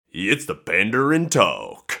It's the Pandarin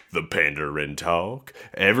Talk. The Pandarin Talk.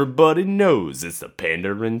 Everybody knows it's the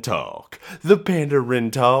Pandarin Talk. The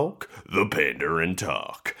Pandarin Talk. The Pandarin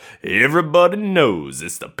Talk. Everybody knows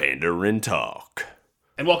it's the Pandarin Talk.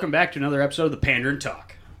 And welcome back to another episode of the Pandarin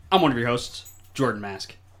Talk. I'm one of your hosts, Jordan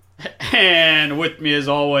Mask. And with me as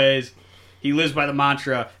always, he lives by the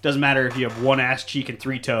mantra, doesn't matter if you have one ass cheek and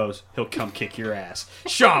three toes, he'll come kick your ass.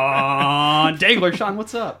 Sean Dangler. Sean,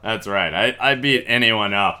 what's up? That's right. I beat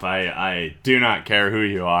anyone up. I do not care who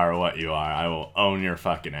you are or what you are. I will own your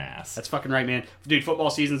fucking ass. That's fucking right, man. Dude, football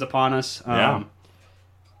season's upon us. Yeah.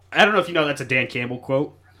 I don't know if you know that's a Dan Campbell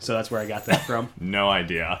quote, so that's where I got that from. No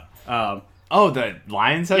idea. Um, The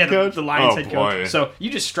Lions head coach? The Lions head boy. coach. So you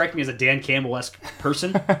just strike me as a Dan Campbell-esque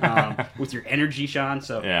person with your energy, Sean.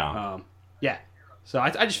 So Yeah. yeah. So I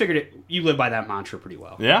just figured you live by that mantra pretty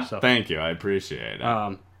well. Yeah? So, Thank you. I appreciate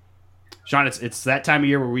it. Sean, it's that time of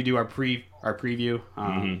year where we do our preview.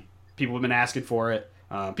 People have been asking for it.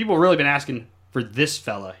 People have really been asking for this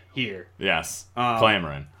fella here. Yes.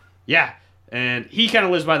 Clamoring. Yeah. And he kind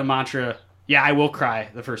of lives by the mantra, yeah, I will cry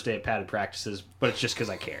the first day of padded practices, but it's just because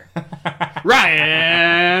I care.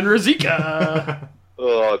 Ryan Ruzicka.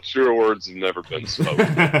 Oh, truer words have never been spoken.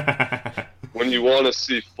 When you want to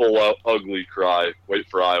see full-out ugly cry, wait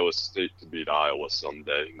for Iowa State to beat Iowa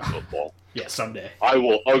someday in football. Yeah, someday. I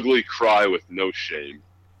will ugly cry with no shame.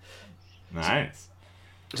 Nice.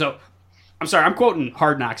 So, I'm sorry, I'm quoting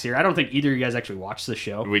Hard Knocks here. I don't think either of you guys actually watched the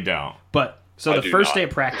show. We don't. But, so I the do first not. day of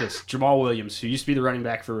practice, Jamal Williams, who used to be the running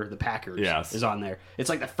back for the Packers, Yes. is on there. It's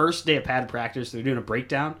like the first day of padded practice, they're doing a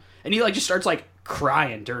breakdown, and he just starts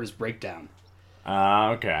crying during his breakdown.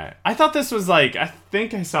 Okay. I thought this was I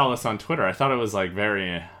think I saw this on Twitter. I thought it was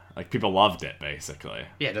very, people loved it, basically.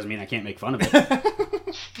 Yeah, it doesn't mean I can't make fun of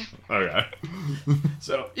it. Okay.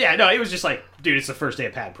 So, yeah, no, it was just dude, it's the first day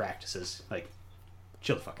of pad practices.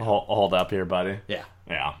 Chill the fuck out. Hold up here, buddy. Yeah.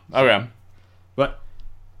 Yeah. Okay. But,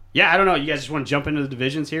 yeah, I don't know. You guys just want to jump into the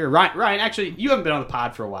divisions here? Ryan, actually, you haven't been on the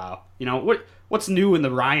pod for a while. You know, what's new in the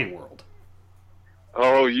Ryan world?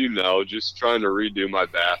 Oh, just trying to redo my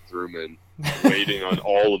bathroom and waiting on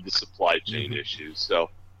all of the supply chain issues. So,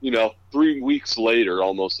 3 weeks later,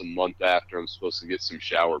 almost a month after I'm supposed to get some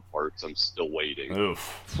shower parts, I'm still waiting.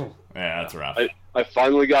 Oof. Yeah, that's rough. I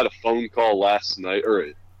finally got a phone call last night, or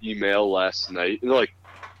an email last night, and they're like,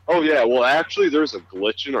 oh yeah, well actually there's a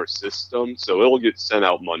glitch in our system, so it'll get sent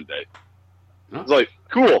out Monday. Oh. I was like,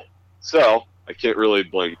 cool. So, I can't really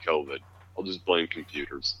blame COVID. I'll just blame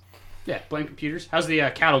computers. Yeah, blame computers. How's the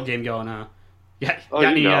cattle game going? Got Oh,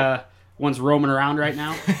 any ones roaming around right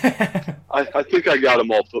now? I think I got them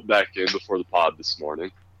all put back in before the pod this morning.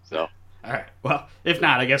 So, All right. Well, if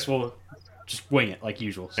not, I guess we'll just wing it like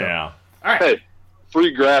usual. So. Yeah. All right. hey,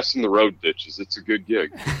 free grass in the road ditches. It's a good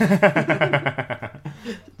gig.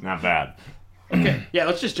 Not bad. Okay. Yeah,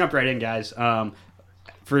 let's just jump right in, guys.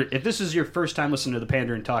 If this is your first time listening to the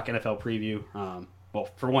Pandarin Talk NFL preview, well,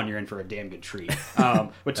 for one, you're in for a damn good treat.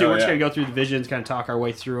 But two, we're just going to go through divisions, kind of talk our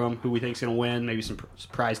way through them, who we think's going to win, maybe some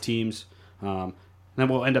surprise teams. Then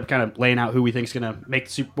we'll end up kind of laying out who we think's going to make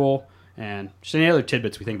the Super Bowl and just any other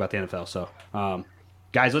tidbits we think about the NFL. So,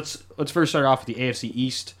 guys, let's first start off with the AFC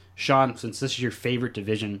East. Sean, since this is your favorite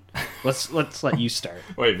division, let's let you start.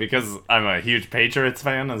 Wait, because I'm a huge Patriots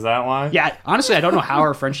fan? Is that why? Yeah, honestly, I don't know how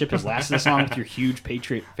our friendship has lasted this long with your huge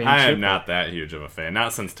Patriot fanship. I am not that huge of a fan.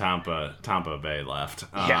 Not since Tampa Bay left.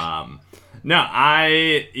 Yeah. No,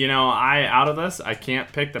 I out of this, I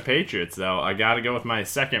can't pick the Patriots, though. I got to go with my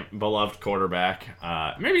second beloved quarterback,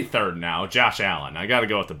 maybe third now, Josh Allen. I got to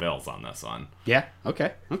go with the Bills on this one. Yeah.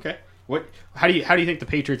 Okay. How do you think the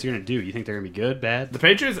Patriots are going to do? You think they're going to be good, bad? The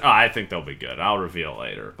Patriots, I think they'll be good. I'll reveal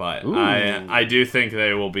later, but I do think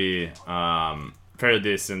they will be fairly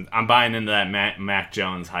decent. I'm buying into that Mac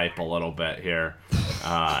Jones hype a little bit here.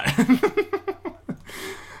 I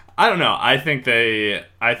don't know. I think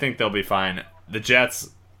they'll be fine. The Jets,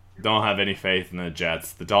 don't have any faith in the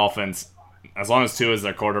Jets. The Dolphins, as long as Tua is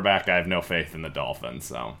their quarterback, I have no faith in the Dolphins.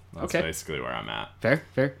 So that's basically where I'm at.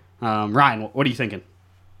 Fair. Ryan, what are you thinking?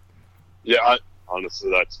 Yeah,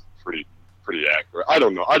 honestly, that's pretty accurate. I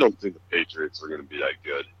don't know. I don't think the Patriots are going to be that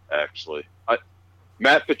good, actually.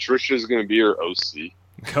 Matt Patricia is going to be your OC.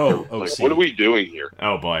 Go OC. What are we doing here?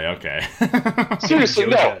 Oh boy, okay. Seriously, Joe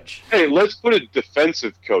no. Judge. Hey, let's put a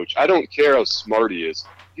defensive coach. I don't care how smart he is.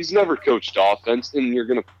 He's never coached offense, and you're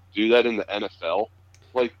going to do that in the NFL?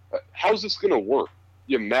 How's this going to work?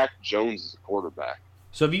 You have Mac Jones as a quarterback.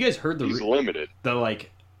 So have you guys heard He's limited. the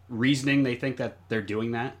reasoning they think that they're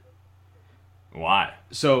doing that? Why?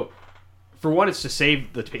 So, for one, it's to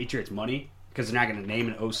save the Patriots money because they're not going to name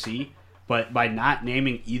an OC. But by not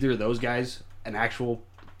naming either of those guys an actual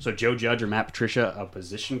so Joe Judge or Matt Patricia, a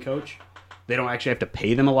position coach, they don't actually have to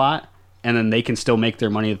pay them a lot, and then they can still make their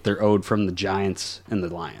money that they're owed from the Giants and the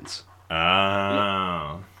Lions.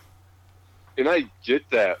 Oh. And I get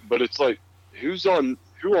that, but it's like, who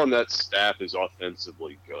on that staff is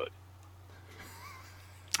offensively good?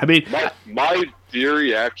 I mean, my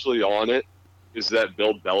theory actually on it is that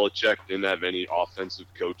Bill Belichick didn't have any offensive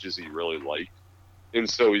coaches he really liked. And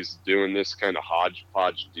so he's doing this kind of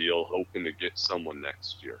hodgepodge deal, hoping to get someone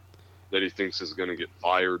next year that he thinks is going to get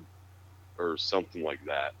fired or something like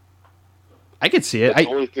that. I could see it. That's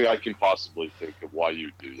the only thing I can possibly think of why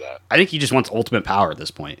you do that. I think he just wants ultimate power at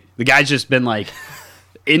this point. The guy's just been like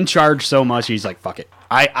in charge so much. He's like, fuck it.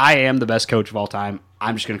 I am the best coach of all time.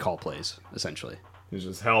 I'm just going to call plays, essentially. He's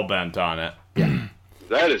just hell-bent on it. Yeah.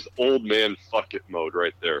 That is old man fuck it mode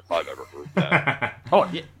right there, if I've ever heard that. Oh,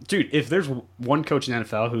 yeah. Dude, if there's one coach in the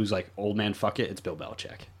NFL who's like old man fuck it, it's Bill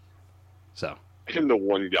Belichick. So. I'm the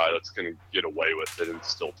one guy that's going to get away with it and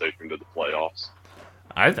still take him to the playoffs.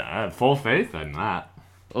 I have full faith in that.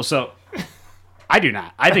 Well, so I do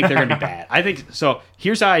not. I think they're going to be bad. I think so.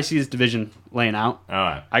 Here's how I see this division laying out. All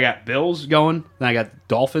right. I got Bills going, then I got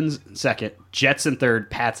Dolphins in second, Jets in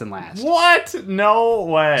third, Pats in last. What? No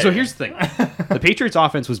way. So here's the thing: the Patriots'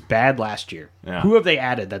 offense was bad last year. Yeah. Who have they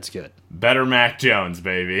added that's good? Better Mac Jones,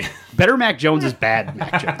 baby. Better Mac Jones is bad.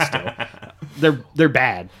 Mac Jones still. They're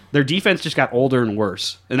bad. Their defense just got older and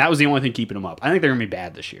worse, and that was the only thing keeping them up. I think they're going to be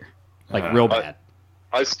bad this year, like real bad.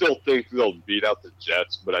 I still think they'll beat out the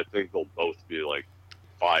Jets, but I think they'll both be like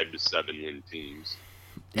 5 to 7 win teams.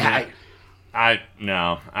 Yeah. The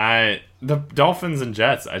Dolphins and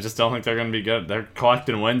Jets, I just don't think they're going to be good. They're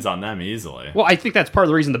collecting wins on them easily. Well, I think that's part of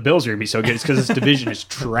the reason the Bills are going to be so good is because this division is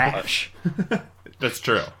trash. That's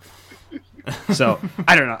true. So,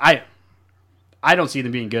 I don't know. I don't see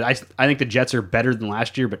them being good. I think the Jets are better than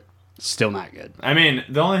last year, but still not good. I mean,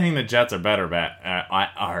 the only thing the Jets are better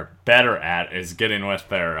at is getting with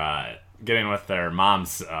their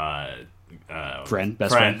mom's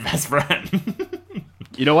best friend.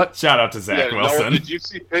 You know what? Shout out to Zach Wilson. No, did you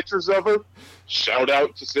see pictures of her? Shout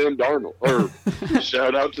out to Sam Darnold. Or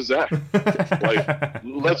shout out to Zach. Like,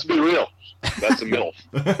 let's be real. That's a MILF.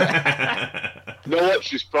 You know what?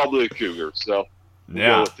 She's probably a cougar, so we'll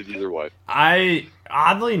go with it either way. I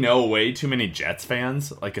oddly know way too many Jets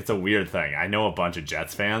fans. Like, it's a weird thing. I know a bunch of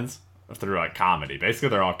Jets fans through, like, comedy. Basically,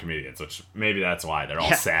 they're all comedians, which maybe that's why they're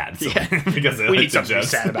all sad. So, because they we like need something to be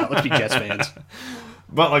Jets. sad about. Let's be Jets fans.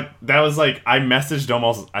 But, like, that was, like, I messaged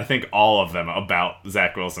almost, I think, all of them about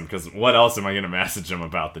Zach Wilson, because what else am I going to message them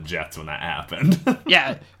about the Jets when that happened?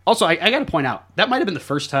 Yeah. Also, I got to point out, that might have been the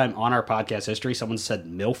first time on our podcast history someone said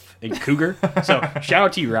MILF and cougar. So, shout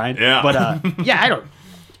out to you, Ryan. Yeah. But, yeah,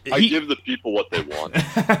 I give the people what they want.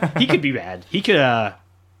 He could be bad. He could,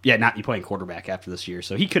 not be playing quarterback after this year,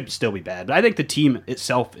 so he could still be bad. But I think the team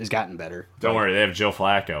itself has gotten better. Don't worry, they have Joe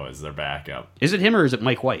Flacco as their backup. Is it him or is it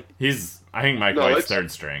Mike White? I think Mike White's third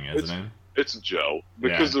string, isn't he? It's Joe.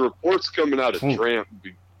 Because the reports coming out of camp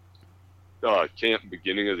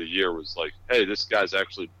beginning of the year was like, hey, this guy's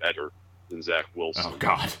actually better than Zach Wilson. Oh,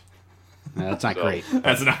 God. That's not great.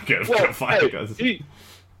 That's not good.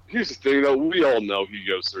 Here's the thing, though. We all know he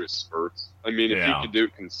goes through his spurts. I mean, if he could do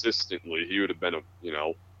it consistently, he would have been a,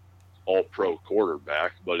 all-pro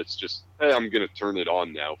quarterback. But it's just, hey, I'm going to turn it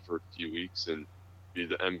on now for a few weeks and be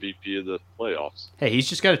the MVP of the playoffs. Hey, he's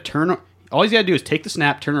just got to turn. All he's got to do is take the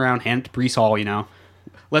snap, turn around, hand it to Breece Hall.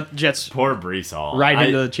 Let the Jets poor Breece Hall ride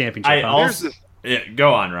into the championship.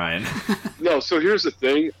 Go on, Ryan. No, so here's the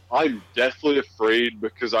thing. I'm deathly afraid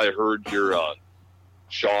because I heard your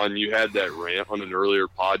Sean. You had that rant on an earlier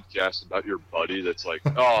podcast about your buddy. That's like,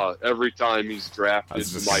 every time he's drafted,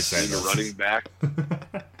 my team a running back.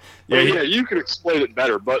 Yeah, you can explain it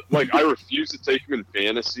better, but like I refuse to take him in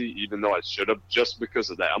fantasy, even though I should have, just because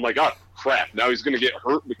of that. I'm like, crap! Now he's going to get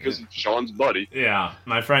hurt because of Sean's buddy. Yeah,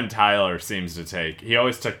 my friend Tyler seems to take. He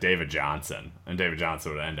always took David Johnson, and David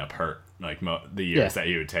Johnson would end up hurt like the years that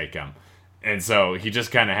he would take him, and so he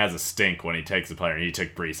just kind of has a stink when he takes a player. And he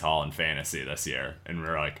took Breece Hall in fantasy this year, and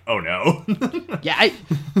we're like, oh no.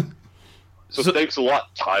 So thanks a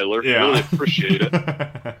lot, Tyler. Yeah. Really appreciate it.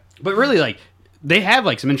 But really, like, they have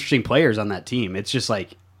like some interesting players on that team. It's just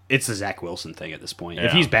like it's the Zach Wilson thing at this point. Yeah.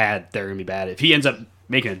 If he's bad, they're gonna be bad. If he ends up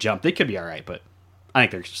making a jump, they could be all right. But I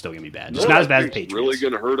think they're still gonna be bad. Just not as bad as the Patriots. Really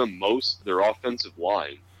going to hurt them most their offensive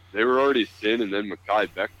line. They were already thin, and then Mekhi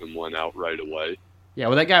Beckham went out right away. Yeah,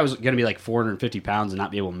 well, that guy was gonna be like 450 pounds and not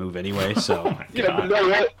be able to move anyway. So But you know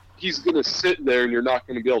what? He's going to sit there, and you're not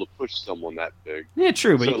going to be able to push someone that big. yeah,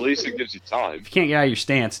 true. But So at least it gives you time. if you can't get out of your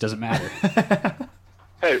stance, it doesn't matter.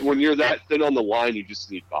 Hey, when you're that thin on the line, you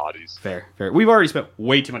just need bodies. Fair. We've already spent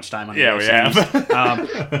way too much time on the Yeah, we AFC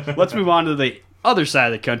have. Let's move on to the other side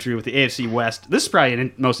of the country with the AFC West. This is probably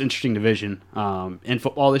the most interesting division in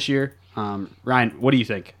football this year. Ryan, what do you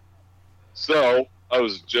think? So, I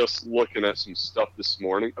was just looking at some stuff this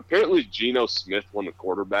morning. Apparently, Geno Smith won the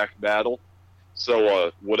quarterback battle.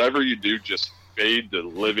 So, whatever you do, just fade the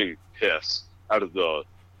living piss out of the...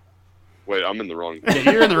 Wait, I'm in the wrong...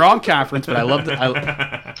 Yeah, you're in the wrong conference, but I love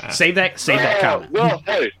that. Save that comment. Well,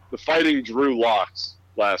 hey, the Fighting Drew Locks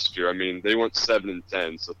last year. I mean, they went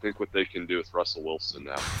 7-10, so think what they can do with Russell Wilson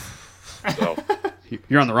now. So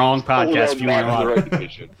you're on the wrong podcast if you want a lot of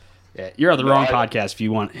recognition. Yeah, you're on the wrong podcast if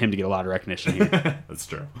you want him to get a lot of recognition here. That's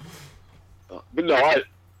true. But no,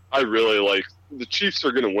 I really like the Chiefs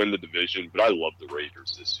are going to win the division, but I love the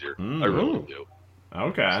Raiders this year. I really do.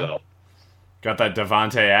 Okay. So, got that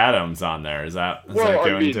Devontae Adams on there. Is that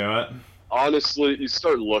going to it? Honestly, you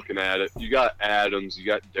start looking at it. You got Adams, you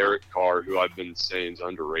got Derek Carr, who I've been saying is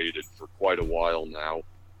underrated for quite a while now.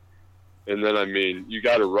 And then, I mean, you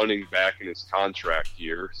got a running back in his contract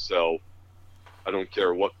year, so I don't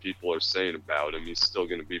care what people are saying about him. He's still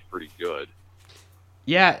going to be pretty good.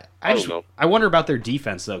 Yeah, I don't know. I wonder about their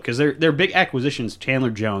defense, though, because their big acquisitions,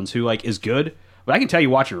 Chandler Jones, who, is good. But I can tell you,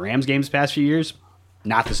 watching Rams games the past few years,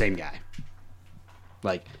 not the same guy.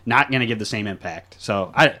 Not going to give the same impact.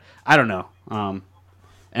 So, I don't know.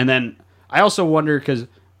 And then I also wonder, because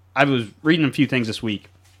I was reading a few things this week.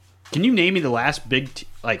 Can you name me the last big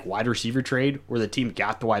wide receiver trade where the team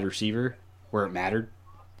got the wide receiver where it mattered?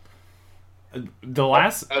 The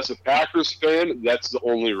last... As a Packers fan, that's the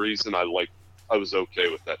only reason I was okay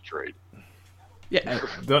with that trade. Yeah.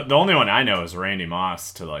 The only one I know is Randy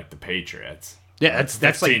Moss to, the Patriots. Yeah, that's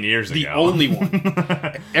 15 years the ago. only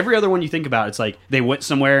one. Every other one you think about, it's they went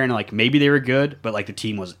somewhere and maybe they were good, but the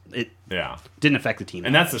team didn't affect the team.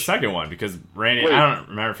 And that's the second one because Randy, I don't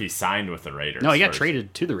remember if he signed with the Raiders. No, he got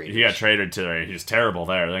traded to the Raiders. He got traded to the Raiders. He was terrible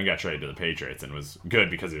there. Then he got traded to the Patriots and was good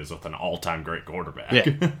because he was with an all-time great quarterback.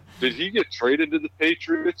 Yeah. Did he get traded to the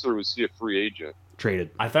Patriots or was he a free agent? Traded.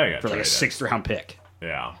 I thought he got for traded. a 6th-round pick.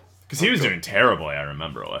 Yeah. Because he was doing terribly, I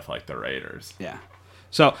remember, with the Raiders. Yeah.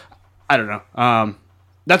 So, I don't know.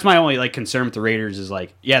 That's my only concern with the Raiders is they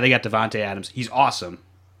got Devontae Adams. He's awesome.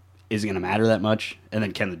 Is it going to matter that much? And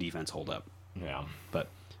then can the defense hold up? Yeah. But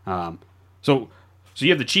so you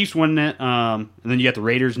have the Chiefs winning it, and then you got the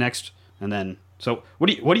Raiders next, and then so what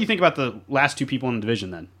do you think about the last two people in the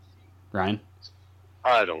division then, Ryan?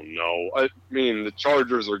 I don't know. I mean, the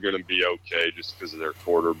Chargers are going to be okay just because of their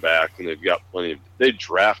quarterback, and they've got plenty of. They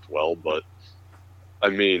draft well, but I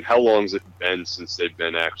mean, how long has it been since they've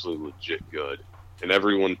been actually legit good? And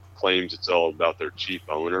everyone claims it's all about their cheap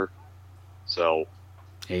owner. So,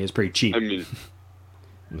 hey, it's pretty cheap. I mean,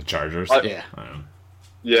 the Chargers. Yeah.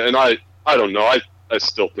 Yeah, and I don't know. I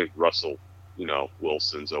still think Russell,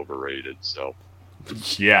 Wilson's overrated. So.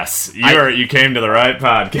 Yes, you came to the right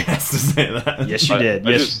podcast to say that. Yes, you did.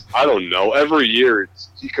 I don't know. Every year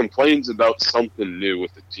he complains about something new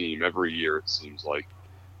with the team. Every year it seems like.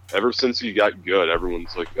 Ever since he got good,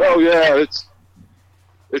 everyone's like, "Oh yeah,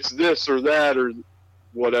 it's this or that or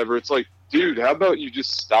whatever." It's like, dude, how about you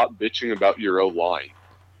just stop bitching about your O-line?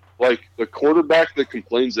 The quarterback that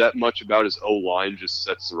complains that much about his O-line just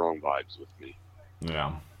sets the wrong vibes with me.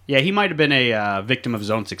 Yeah. Yeah, he might have been a victim of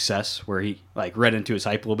his own success, where he read into his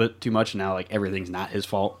hype a little bit too much, and now everything's not his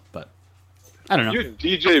fault. But I don't know. You had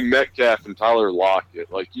DJ Metcalf and Tyler Lockett.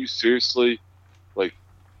 You seriously,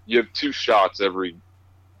 you have two shots every.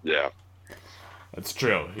 Yeah, that's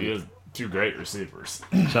true. He has two great receivers.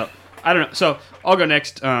 So I don't know. So I'll go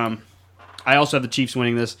next. I also have the Chiefs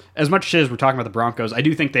winning this. As much as we're talking about the Broncos, I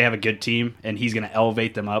do think they have a good team, and he's going to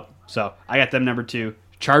elevate them up. So I got them number 2.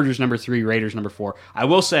 Chargers number 3, Raiders number 4. I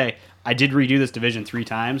will say I did redo this division 3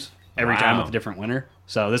 times, every time with a different winner.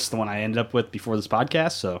 So this is the one I ended up with before this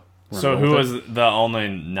podcast. So who was the only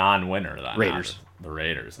non-winner then? Raiders. The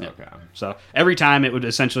Raiders. Yep. Okay. So every time it would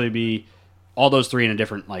essentially be all those 3 in a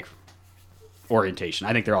different orientation.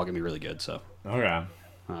 I think they're all going to be really good. So okay.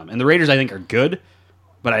 And the Raiders I think are good,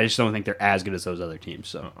 but I just don't think they're as good as those other teams.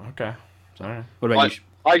 So okay. All right. What about you?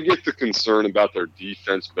 I get the concern about their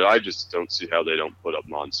defense, but I just don't see how they don't put up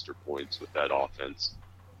monster points with that offense.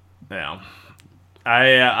 Yeah.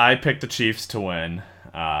 I picked the Chiefs to win.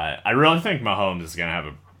 I really think Mahomes is going to have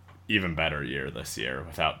an even better year this year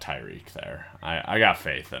without Tyreek there. I got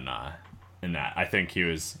faith in that. I think he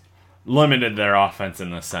was limited their offense in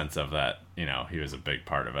the sense of that, he was a big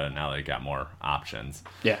part of it, and now they got more options.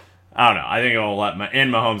 Yeah. I don't know. I think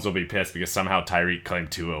Mahomes will be pissed because somehow Tyreek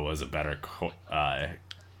claimed Tua was a better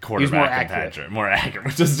quarterback than Patrick. More accurate,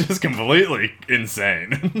 which is just completely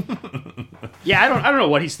insane. Yeah, I don't know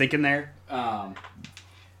what he's thinking there.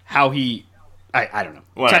 How he, I don't know.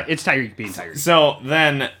 What? It's Tyreek being Tyreek. So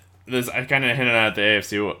then, I kind of hinted at the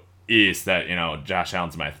AFC East that, Josh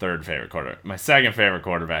Allen's my third favorite quarterback. My second favorite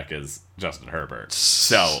quarterback is Justin Herbert.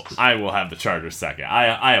 So I will have the Chargers second.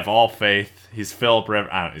 I have all faith. He's Philip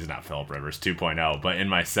Rivers. He's not Philip Rivers 2.0, but in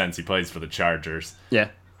my sense, he plays for the Chargers. Yeah.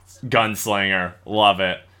 Gunslinger. Love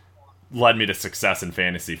it. Led me to success in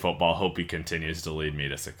fantasy football. Hope he continues to lead me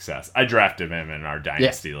to success. I drafted him in our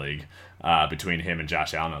Dynasty League. Between him and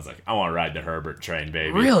Josh Allen, I was like, I want to ride the Herbert train,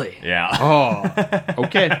 baby. Really? Yeah. Oh,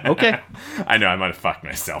 okay. I know I might have fucked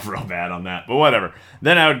myself real bad on that, but whatever.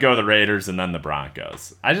 Then I would go the Raiders and then the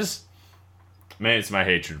Broncos. Maybe it's my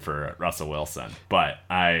hatred for Russell Wilson, but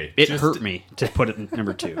it hurt me to put it in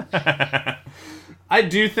number 2. I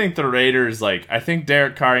do think the Raiders, I think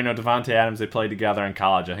Derek Carr, Devontae Adams, they played together in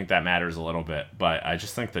college. I think that matters a little bit, but I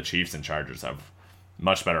just think the Chiefs and Chargers have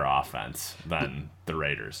much better offense than the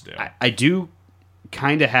Raiders do. I do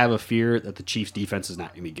kind of have a fear that the Chiefs' defense is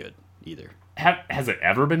not going to be good either. Has it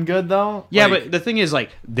ever been good, though? Yeah, but the thing is,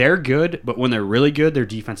 they're good, but when they're really good, their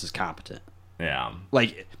defense is competent. Yeah.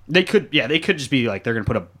 They could just be they're going to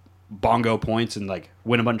put up bongo points and,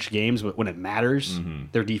 win a bunch of games, but when it matters,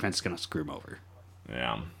 their defense is going to screw them over.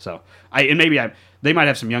 Yeah. So, they might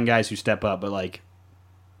have some young guys who step up, but,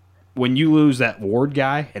 when you lose that Ward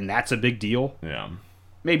guy, and that's a big deal. Yeah.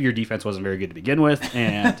 Maybe your defense wasn't very good to begin with,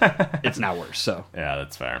 and it's now worse. So yeah,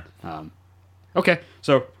 that's fair. Okay,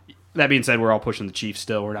 so that being said, we're all pushing the Chiefs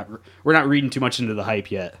still. We're not reading too much into the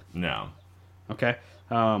hype yet. No. Okay.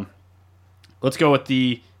 Let's go with tell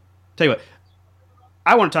you what,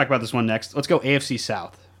 I want to talk about this one next. Let's go AFC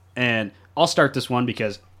South, and I'll start this one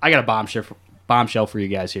because I got a bombshell for you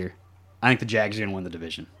guys here. I think the Jags are going to win the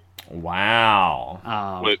division.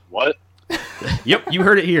 Wow. Wait, what? Yep, you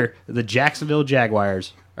heard it here. The Jacksonville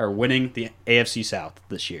Jaguars are winning the AFC South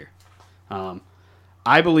this year.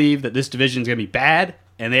 I believe that this division is going to be bad,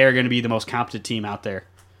 and they are going to be the most competent team out there.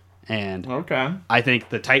 And okay, I think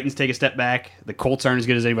the Titans take a step back. The Colts aren't as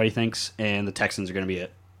good as anybody thinks, and the Texans are going to be a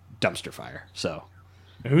dumpster fire. So,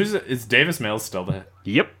 is Davis Mills still the?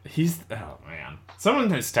 Yep, oh man.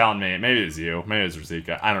 Someone is telling me, maybe it was you, maybe it was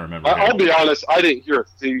Razika. I don't remember. I'll be honest, I didn't hear a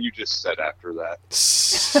thing you just said after that.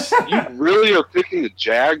 You really are picking the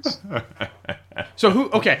Jags?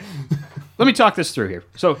 So okay, let me talk this through here.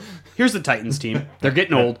 So here's the Titans team. They're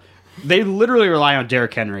getting old. They literally rely on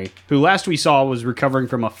Derrick Henry, who last we saw was recovering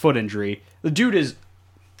from a foot injury. The dude is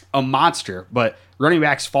a monster, but running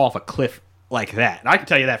backs fall off a cliff like that. And I can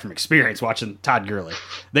tell you that from experience watching Todd Gurley.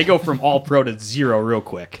 They go from all pro to zero real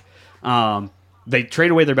quick. They trade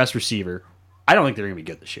away their best receiver. I don't think they're going to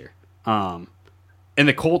be good this year. And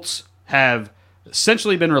the Colts have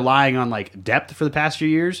essentially been relying on depth for the past few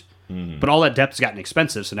years, but all that depth has gotten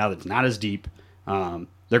expensive, so now it's not as deep.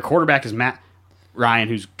 Their quarterback is Matt Ryan,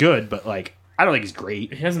 who's good, but I don't think he's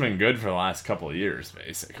great. He hasn't been good for the last couple of years,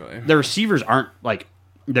 basically. Their receivers aren't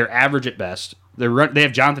they're average at best. They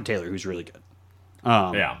have Jonathan Taylor, who's really good.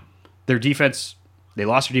 Yeah. Their defense, they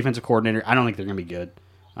lost their defensive coordinator. I don't think they're going to be good.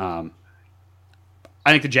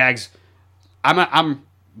 I think the Jags. I'm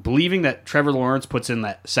believing that Trevor Lawrence puts in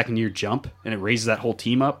that second year jump and it raises that whole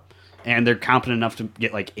team up, and they're competent enough to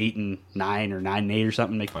get 8-9 or 9-8 or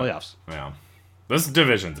something, and make the playoffs. Yeah, this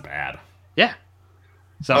division's bad. Yeah,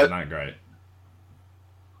 so it's not great.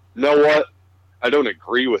 You know what? I don't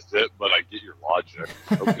agree with it, but I get your logic.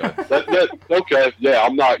 Okay, okay. Yeah,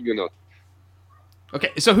 I'm not gonna.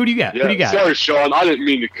 Okay, so who do you got? Yeah, who do you got? Sorry, Sean. I didn't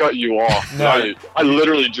mean to cut you off. No. I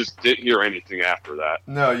literally just didn't hear anything after that.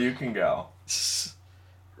 No, you can go.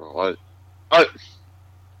 Well,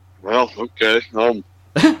 well, okay.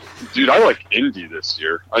 Dude, I like Indy this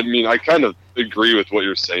year. I mean, I kind of agree with what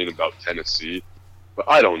you're saying about Tennessee, but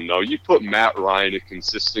I don't know. You put Matt Ryan, a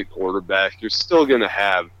consistent quarterback, you're still gonna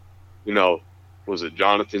have, was it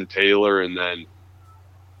Jonathan Taylor, and then,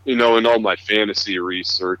 in all my fantasy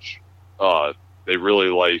research, they really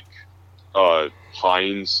like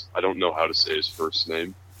Hines. I don't know how to say his first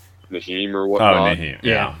name. Naheem or whatnot. Oh, Naheem.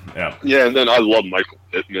 Yeah. Yeah, and then I love Michael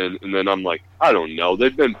Pittman, and then I'm like, I don't know.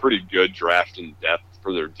 They've been pretty good drafting depth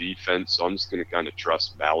for their defense, so I'm just going to kind of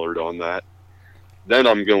trust Ballard on that. Then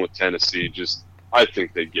I'm going with Tennessee. I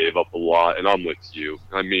think they gave up a lot, and I'm with you.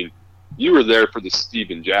 I mean, you were there for the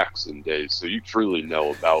Steven Jackson days, so you truly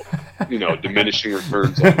know about, diminishing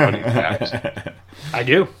returns on running backs. I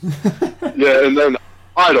do. Yeah, and then,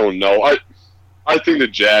 I don't know. I think the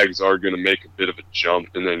Jags are going to make a bit of a jump,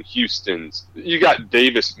 and then you got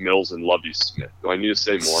Davis Mills and Lovie Smith. Do I need to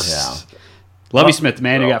say more? Yeah. Lovie Smith, the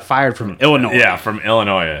man who got fired from Illinois. Yeah, from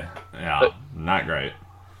Illinois. Yeah, not great.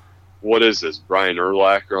 What is this, Brian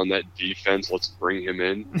Urlacher on that defense? Let's bring him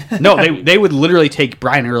in. No, they would literally take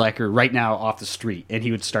Brian Urlacher right now off the street, and he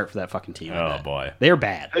would start for that fucking team. Oh, boy. They're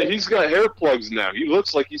bad. Hey, he's got hair plugs now. He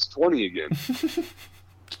looks like he's 20 again.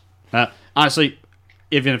 Honestly,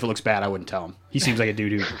 even if it looks bad, I wouldn't tell him. He seems like a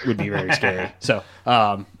dude who would be very scary. So,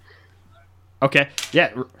 okay.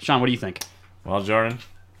 Yeah, Sean, what do you think? Well, Jordan,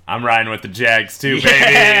 I'm riding with the Jags too,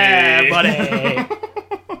 Yeah, baby. buddy.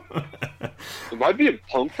 Am I being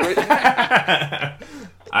punked right now?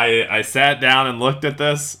 I sat down and looked at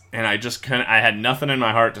this, and I just couldn't. I had nothing in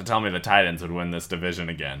my heart to tell me the Titans would win this division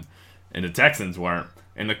again, and the Texans weren't,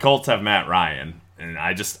 and the Colts have Matt Ryan, and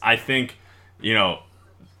I think,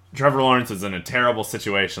 Trevor Lawrence was in a terrible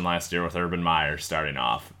situation last year with Urban Meyer starting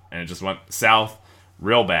off, and it just went south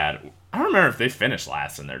real bad. I don't remember if they finished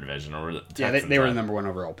last in their division or were the Texans they were the number 1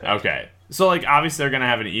 overall pick. Okay. So, obviously they're going to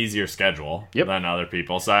have an easier schedule than other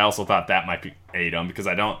people. So I also thought that might aid them because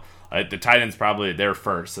the Titans probably, they're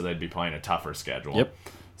first, so they'd be playing a tougher schedule. Yep.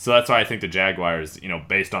 So that's why I think the Jaguars,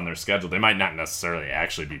 based on their schedule, they might not necessarily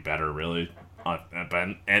actually be better, really,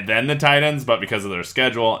 than the Titans, but because of their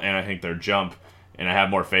schedule and I think their jump, and I have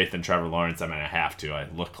more faith in Trevor Lawrence, I mean, I have to. I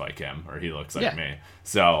look like him, or he looks like me.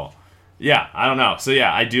 So... yeah, I don't know. So,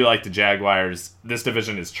 yeah, I do like the Jaguars. This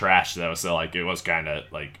division is trash, though, so, it was kind of,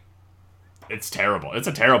 it's terrible. It's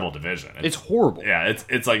a terrible division. It's horrible. Yeah,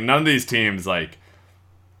 it's none of these teams, they're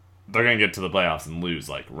going to get to the playoffs and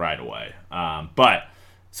lose, right away.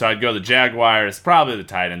 So I'd go the Jaguars, probably the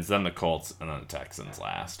Titans, then the Colts, and then the Texans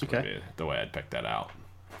last. Okay. Would be the way I'd pick that out.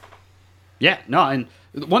 Yeah, no, and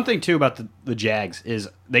one thing, too, about the Jags is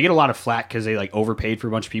they get a lot of flack because they, overpaid for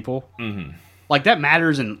a bunch of people. Mm-hmm. That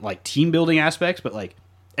matters in team building aspects, but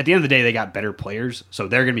at the end of the day, they got better players, so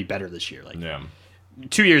they're going to be better this year.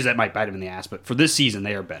 2 years that might bite them in the ass, but for this season,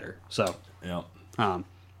 they are better. So, yeah, I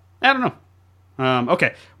don't know.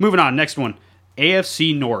 Okay, moving on. Next one,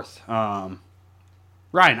 AFC North. Ryan,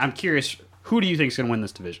 I'm curious, who do you think is going to win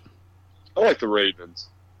this division? I like the Ravens.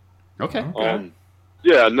 Okay.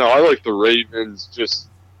 Yeah, no, I like the Ravens. Just,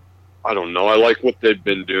 I don't know. I like what they've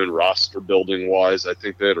been doing roster building wise. I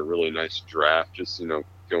think they had a really nice draft. Just,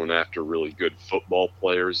 going after really good football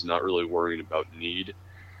players, not really worrying about need.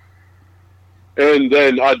 And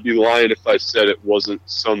then I'd be lying if I said it wasn't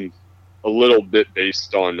a little bit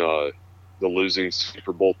based on the losing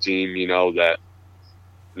Super Bowl team, that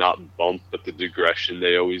not bump, but the digression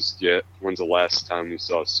they always get. When's the last time we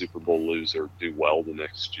saw a Super Bowl loser do well the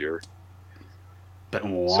next year? Been a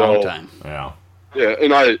long time. Yeah. Yeah,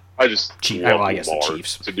 and I just love I guess Lamar, the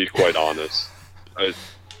Chiefs. to be quite honest. I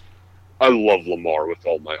love Lamar with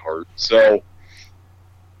all my heart. So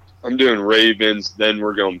I'm doing Ravens, then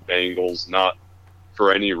we're going Bengals, not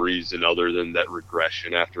for any reason other than that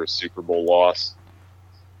regression after a Super Bowl loss.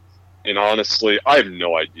 And honestly, I have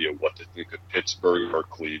no idea what to think of Pittsburgh or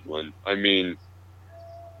Cleveland. I mean,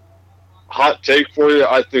 hot take for you,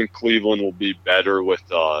 I think Cleveland will be better with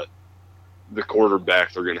the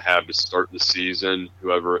quarterback they're going to have to start the season,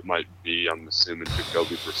 whoever it might be. I'm assuming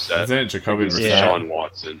Jacoby Brissett. Isn't it Jacoby Brissett? Sean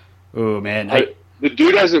Watson. Oh, man. The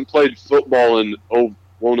dude hasn't played football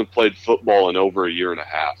won't have played football in over a year and a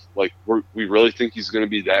half. We really think he's going to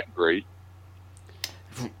be that great?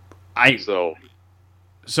 So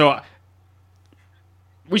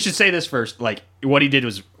we should say this first. What he did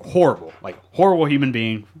was horrible. Horrible human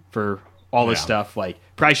being for all this stuff.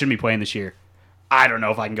 Probably shouldn't be playing this year. I don't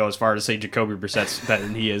know if I can go as far to say Jacoby Brissett's better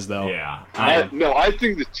than he is, though. Yeah. I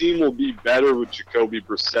think the team will be better with Jacoby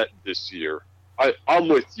Brissett this year. I'm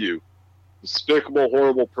with you. Despicable,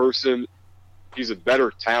 horrible person. He's a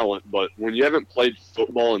better talent, but when you haven't played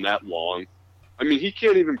football in that long, I mean, he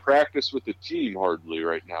can't even practice with the team hardly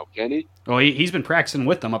right now, can he? Well, he's been practicing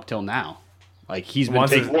with them up till now. He's been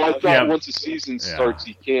Once taking... Well, I thought once the season starts,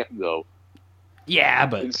 he can't, though. Yeah,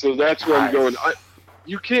 but... And so that's where I'm going.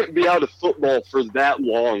 You can't be out of football for that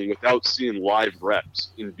long without seeing live reps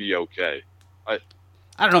and be okay. I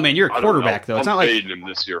don't know, man. You're a quarterback, though. It's I'm not fading him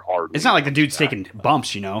this year hard. It's not like the dude's taking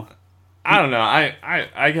bumps, I don't know.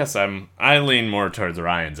 I guess I lean more towards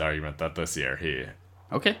Ryan's argument that this year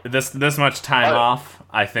Okay. This much time off,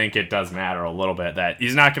 I think it does matter a little bit that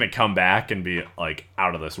he's not going to come back and be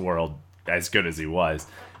out of this world as good as he was.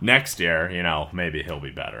 Next year, maybe he'll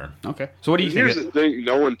be better. Okay. So what do you think? Here's the thing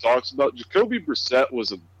no one talks about. Jacoby Brissett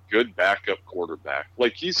was a good backup quarterback.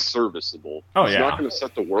 He's serviceable. Oh, he's not going to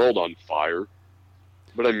set the world on fire.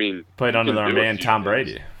 But, I mean... Played under their man, Tom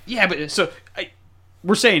Brady. Yeah, but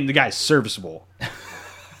we're saying the guy's serviceable.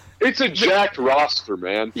 It's a jacked roster,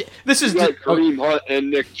 man. Yeah, this is... You got Kareem Hunt and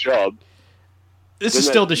Nick Chubb. This is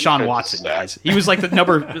still Deshaun Watson, guys. He was like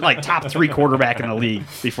the top 3 quarterback in the league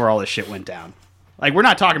before all this shit went down. Like, we're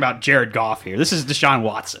not talking about Jared Goff here. This is Deshaun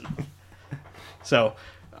Watson. So,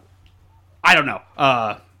 I don't know.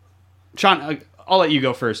 Sean, I'll let you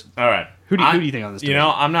go first. All right. Who do you think on this division?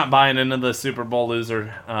 I'm not buying into the Super Bowl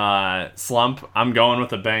loser slump. I'm going with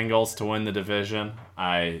the Bengals to win the division.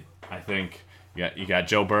 I think you got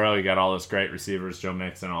Joe Burrow, you got all those great receivers, Joe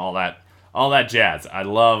Mixon, all that jazz. I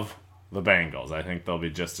love the Bengals. I think they'll be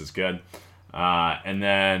just as good. And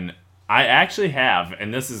then I actually have,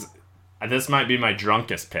 and this might be my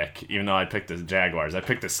drunkest pick, even though I picked the Jaguars. I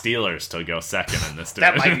picked the Steelers to go second in this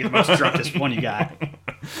division. That might be the most drunkest one you got.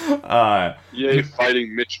 Yay,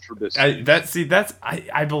 fighting Mitch Trubisky.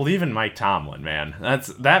 I believe in Mike Tomlin, man.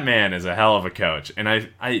 That man is a hell of a coach. And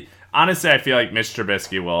I honestly, I feel like Mitch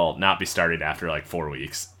Trubisky will not be started after like 4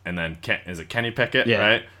 weeks. And then, is it Kenny Pickett,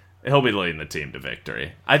 right? He'll be leading the team to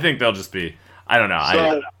victory. I think they'll just be, I don't know.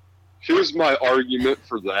 So, here's my argument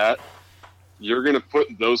for that. You're going to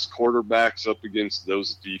put those quarterbacks up against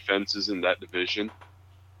those defenses in that division?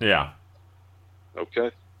 Yeah.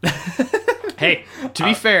 Okay. Hey, to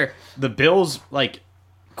be fair, the Bills,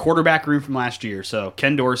 quarterback room from last year, so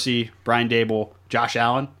Ken Dorsey, Brian Dable, Josh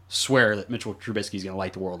Allen, swear that Mitchell Trubisky's going to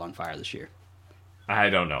light the world on fire this year.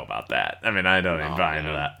 I don't know about that. I mean, I don't even buy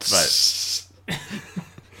into that. But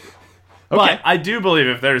okay. But I do believe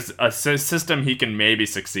if there's a system he can maybe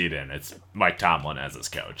succeed in, it's Mike Tomlin as his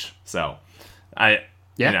coach. So,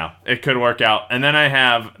 it could work out. And then I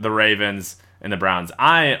have the Ravens and the Browns.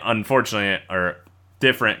 I, unfortunately, are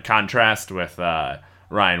different contrast with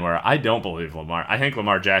Ryan, where I don't believe Lamar. I think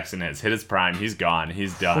Lamar Jackson has hit his prime. He's gone.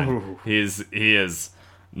 He's done. He is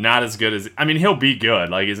not as good as... I mean, he'll be good.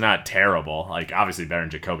 Like, he's not terrible. Like, obviously better than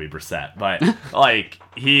Jacoby Brissett. But,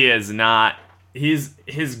 he is not... His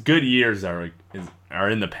good years are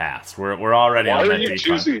in the past. We're already on that decline. Why are you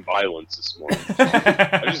decline. choosing violence this morning?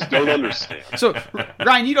 I just don't understand. So,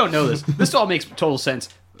 Ryan, you don't know this. This all makes total sense.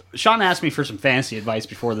 Sean asked me for some fantasy advice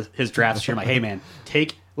before his draft this year. I'm like, hey, man,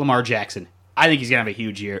 take Lamar Jackson. I think he's going to have a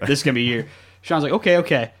huge year. This is going to be a year. Sean's like,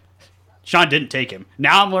 okay. Sean didn't take him.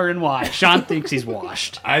 Now I'm learning why. Sean thinks he's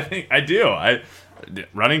washed. I think I do.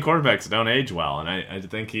 Running quarterbacks don't age well, and I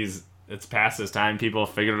think it's past his time. People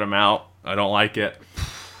have figured him out. I don't like it.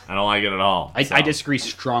 I don't like it at all. I disagree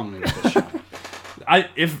strongly with this, Sean.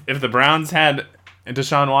 If the Browns had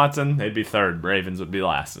Deshaun Watson, they'd be third. Ravens would be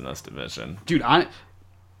last in this division. Dude,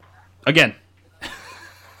 again,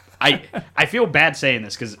 I feel bad saying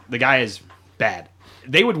this because the guy is bad.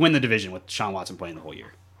 They would win the division with Deshaun Watson playing the whole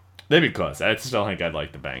year. They'd be close. I still think I'd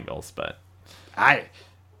like the Bengals, but I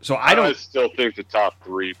still think the top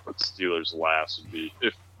 3 put Steelers last would be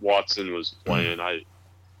if Watson was playing. I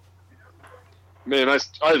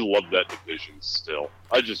love that division still.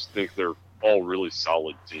 I just think they're all really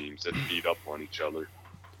solid teams that beat up on each other.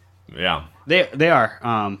 Yeah, they are.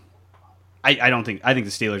 I think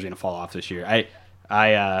the Steelers are going to fall off this year.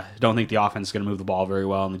 I don't think the offense is going to move the ball very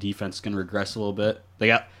well, and the defense is going to regress a little bit.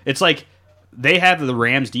 It's like they have the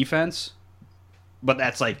Rams defense, but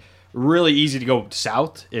that's really easy to go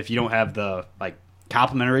south if you don't have the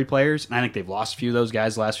complementary players. And I think they've lost a few of those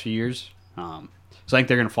guys the last few years. So I think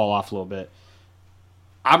they're going to fall off a little bit.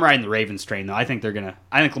 I'm riding the Ravens train though. I think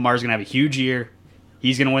Lamar's going to have a huge year.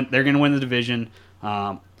 He's going to win. They're going to win the division.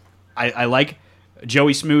 I like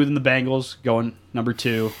Joey Smooth and the Bengals going number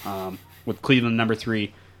 2, with Cleveland number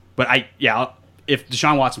 3. But if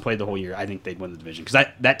Deshaun Watson played the whole year, I think they'd win the division because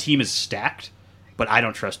that team is stacked. But I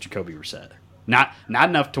don't trust Jacoby Brissett. Not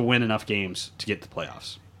enough to win enough games to get to the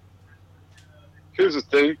playoffs. Here's the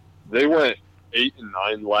thing: they went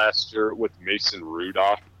 8-9 last year with Mason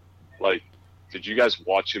Rudolph. Did you guys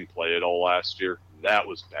watch him play at all last year? That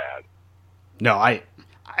was bad. No, I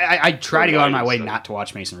try to go out of my way not to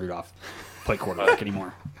watch Mason Rudolph play quarterback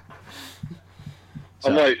anymore. So.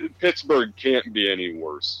 I'm like, Pittsburgh can't be any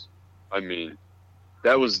worse. I mean,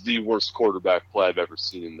 that was the worst quarterback play I've ever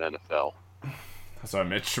seen in the NFL. That's why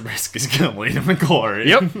Mitch Trubisky's going to lead him in glory.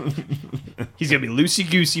 Yep. He's going to be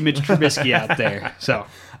loosey-goosey Mitch Trubisky out there. So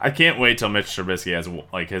I can't wait till Mitch Trubisky has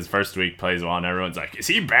his first week plays well and everyone's like, is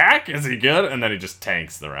he back? Is he good? And then he just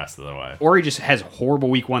tanks the rest of the way. Or he just has a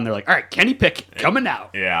horrible week 1. They're like, all right, Kenny Pickett coming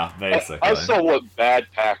out. Yeah, basically. I saw what bad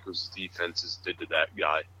Packers defenses did to that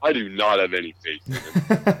guy. I do not have any faith in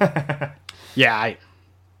him. Yeah,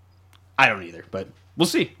 I don't either, but we'll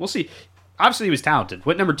see. Obviously, he was talented.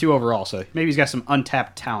 Went number 2 overall, so maybe he's got some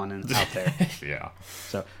untapped talent out there. Yeah.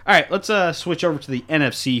 So, all right, let's switch over to the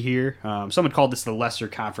NFC here. Someone called this the lesser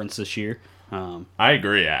conference this year. I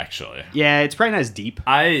agree, actually. Yeah, it's probably not as deep.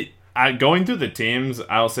 I going through the teams,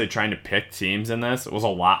 I'll say trying to pick teams in this was a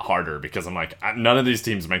lot harder because I'm like, none of these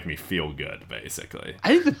teams make me feel good, basically.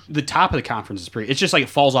 I think the top of the conference is pretty. It's just like it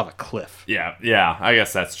falls off a cliff. Yeah, I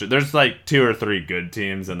guess that's true. There's like 2 or 3 good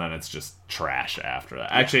teams, and then it's just trash after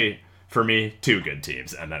that. Actually, for me, 2 good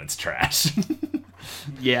teams, and then it's trash.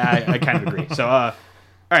 Yeah, I kind of agree. So, all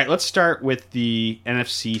right, let's start with the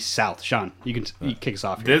NFC South. Sean, you can kick us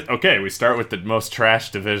off here. Okay, we start with the most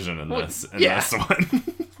trash division in this one.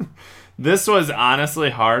 This was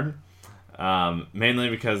honestly hard, mainly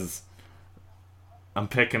because I'm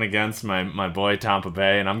picking against my boy Tampa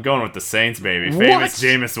Bay, and I'm going with the Saints, baby. Famous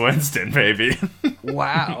Jameis Winston, baby.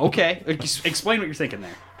 Wow, okay. Explain what you're thinking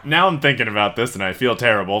there. Now I'm thinking about this, and I feel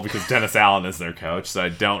terrible because Dennis Allen is their coach, so I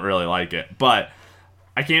don't really like it. But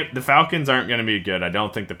I can't. The Falcons aren't going to be good. I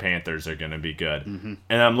don't think the Panthers are going to be good. Mm-hmm.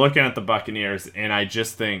 And I'm looking at the Buccaneers, and I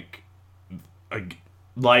just think,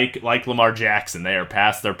 like Lamar Jackson, they are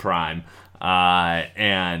past their prime.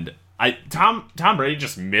 And Tom Brady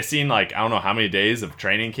just missing like I don't know how many days of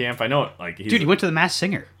training camp. I know dude, he went to the Masked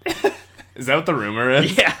Singer. Is that what the rumor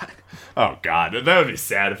is? Yeah. Oh God, that would be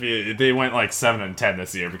sad if they went like 7-10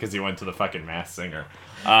 this year because he went to the fucking Masked Singer.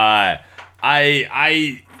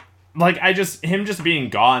 Him just being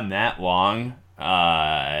gone that long.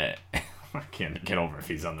 I can't get over if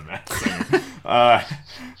he's on the Masked Singer.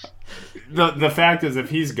 The fact is, if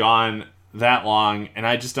he's gone that long, and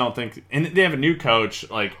I just don't think, and they have a new coach,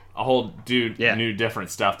 like a whole new different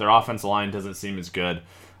stuff. Their offensive line doesn't seem as good.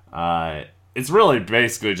 It's really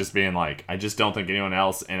basically just being like, I just don't think anyone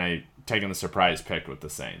else, and I taking the surprise pick with the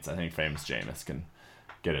Saints. I think famous Jameis can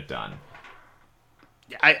get it done.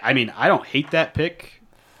 I mean, I don't hate that pick.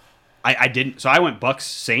 I didn't. So I went Bucks,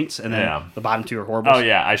 Saints, and then the bottom 2 are horrible. Oh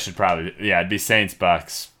yeah, I should probably it'd be Saints,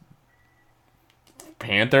 Bucks,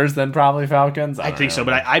 Panthers, then probably Falcons. I think so,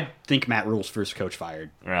 but I think Matt Rule's first coach fired.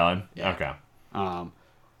 Really? Yeah. Okay.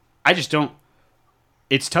 I just don't.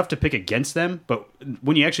 It's tough to pick against them, but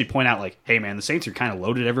when you actually point out, like, hey man, the Saints are kind of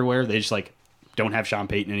loaded everywhere. They just like don't have Sean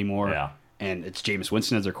Payton anymore. Yeah. And it's Jameis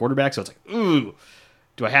Winston as their quarterback, so it's like, ooh,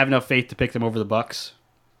 do I have enough faith to pick them over the Bucks?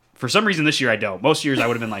 For some reason this year I don't. Most years I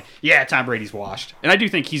would have been like, yeah, Tom Brady's washed. And I do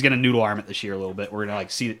think he's going to noodle arm it this year a little bit. We're going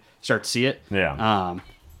to start to see it. Yeah.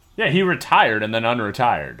 Yeah, he retired and then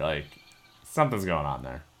unretired. Like, something's going on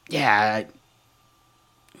there. Yeah.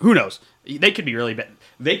 Who knows? They could be really bad.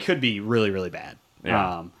 They could be really, really bad.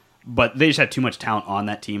 Yeah. But they just have too much talent on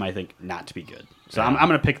that team, I think, not to be good. So I'm going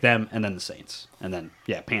to pick them and then the Saints. And then,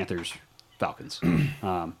 Panthers, Falcons.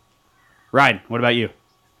 Ryan, what about you?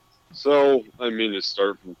 So, I mean, to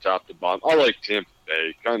start from top to bottom, I like Tampa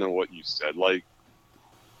Bay, kind of what you said. Like,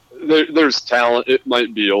 there's talent. It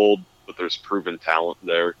might be old, but there's proven talent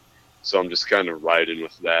there. So I'm just kind of riding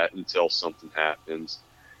with that until something happens.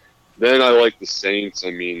 Then I like the Saints.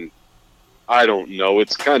 I mean, I don't know.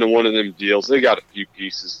 It's kind of one of them deals. They got a few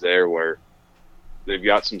pieces there where they've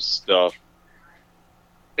got some stuff.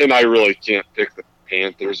 And I really can't pick the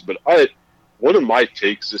Panthers, but one of my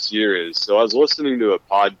takes this year is, so I was listening to a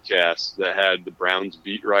podcast that had the Browns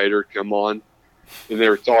beat writer come on, and they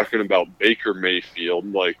were talking about Baker Mayfield.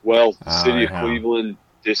 Like, well, the city of Cleveland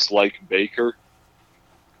disliked Baker.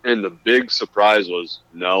 And the big surprise was,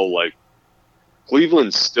 no, like,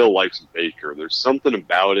 Cleveland still likes Baker. There's something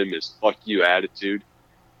about him, his fuck you attitude.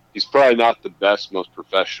 He's probably not the best, most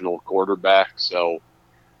professional quarterback, so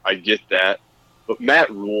I get that. But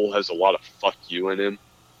Matt Rule has a lot of fuck you in him.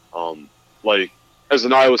 Like, as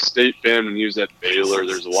an Iowa State fan, when he was at Baylor,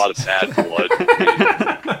 there's a lot of bad blood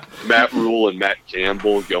between Matt Rule and Matt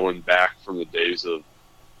Campbell going back from the days of,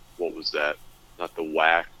 what was that? Not the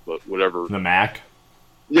WAC, but whatever. The MAC?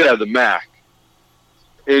 Yeah, the MAC.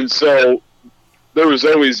 And so there was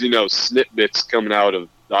always, snippets coming out of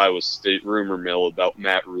the Iowa State rumor mill about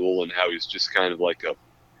Matt Rule and how he's just kind of like a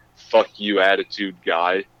fuck you attitude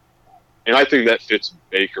guy. And I think that fits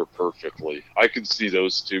Baker perfectly. I could see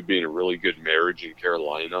those two being a really good marriage in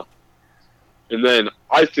Carolina. And then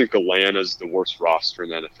I think Atlanta's the worst roster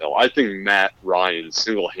in the NFL. I think Matt Ryan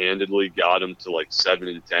single-handedly got him to like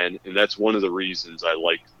 7-10, and that's one of the reasons I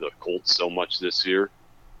like the Colts so much this year.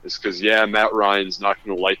 Is because, Matt Ryan's not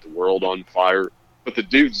going to light the world on fire, but the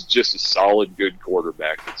dude's just a solid, good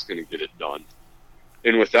quarterback that's going to get it done.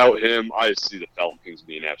 And without him, I see the Falcons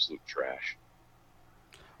being absolute trash.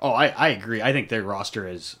 Oh, I agree. I think their roster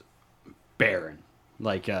is barren.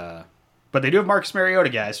 Like, but they do have Marcus Mariota,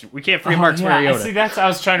 guys. We can't forget Marcus Mariota. See, I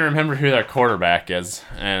was trying to remember who their quarterback is,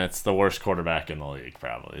 and it's the worst quarterback in the league,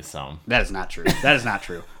 probably. So that is not true. That is not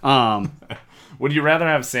true. Would you rather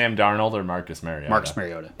have Sam Darnold or Marcus Mariota? Marcus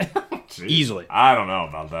Mariota. Easily. I don't know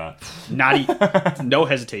about that. No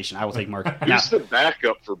hesitation. I will take Mark. Now, Who's the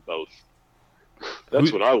backup for both?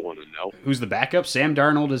 That's what I want to know. who's the backup? Sam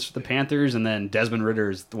Darnold is for the Panthers, and then Desmond Ritter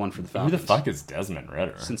is the one for the Who Falcons. the fuck is Desmond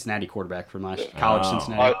Ritter? Cincinnati quarterback from last college Oh.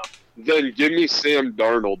 Cincinnati. Then give me Sam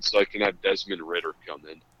Darnold so I can have Desmond Ritter come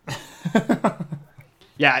in.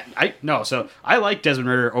 Yeah, so I like Desmond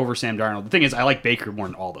Ritter over Sam Darnold. The thing is, I like Baker more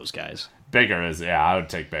than all those guys. Baker is, I would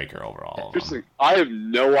take Baker over all of Here's the them. thing, I have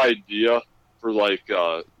no idea for like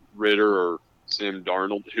Ritter or Sam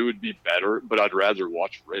Darnold who would be better, but I'd rather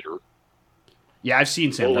watch Ritter. Yeah, I've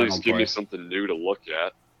seen Sam At Darnold least give play. me something new to look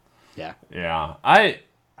at. Yeah. Yeah,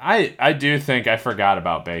 I do think I forgot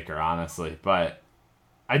about Baker, honestly, but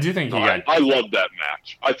I do think he got. I love that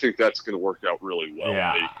match. I think that's going to work out really well.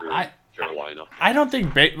 Yeah, Baker and Carolina. I don't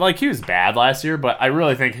think he was bad last year, but I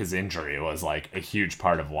really think his injury was like a huge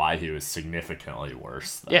part of why he was significantly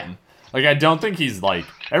worse. Yeah. Like, I don't think he's like,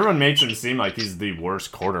 everyone makes him seem like he's the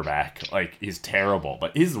worst quarterback. Like, he's terrible,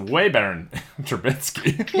 but he's way better than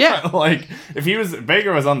Trubisky. Yeah. Like, if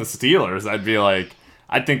Baker was on the Steelers, I'd be like,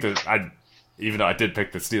 even though I did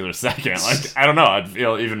pick the Steelers second, like, I don't know, I'd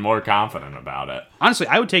feel even more confident about it. Honestly,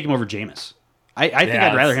 I would take him over Jameis. I think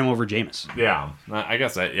I'd rather him over Jameis. Yeah. I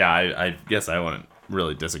guess I guess I wouldn't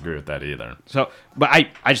really disagree with that either. So, but I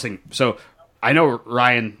just think so. I know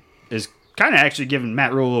Ryan is kind of actually giving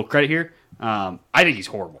Matt Rule a little credit here. I think he's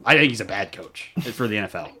horrible. I think he's a bad coach for the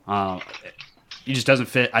NFL. He just doesn't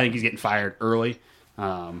fit. I think he's getting fired early.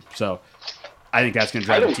 So I think that's going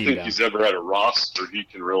to I drive the don't team think down. he's ever had a roster he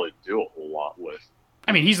can really do a whole lot with.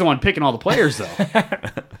 I mean, he's the one picking all the players, though.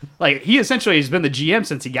 Like, he essentially has been the GM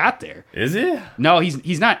since he got there. Is he? No,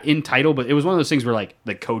 he's not in title, but it was one of those things where, like,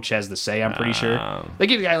 the coach has the say, I'm pretty sure. They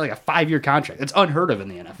give the guy, like, a 5-year contract. That's unheard of in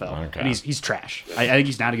the NFL. Okay. And he's trash. I think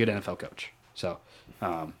he's not a good NFL coach. So,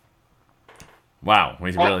 Wow,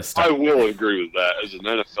 we really I stuck. will agree with that. As an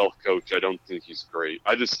NFL coach, I don't think he's great.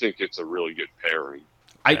 I just think it's a really good pairing.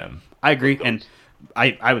 I agree. And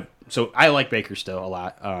I would, so I like Baker still a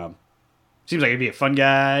lot. Seems like he'd be a fun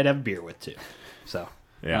guy to have a beer with, too. So,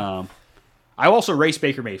 Yeah. I will also race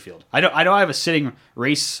Baker Mayfield. I know I have a sitting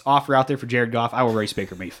race offer out there for Jared Goff. I will race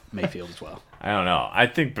Baker Mayfield as well. I don't know. I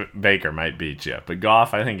think Baker might beat you, but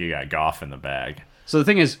Goff, I think you got Goff in the bag. So the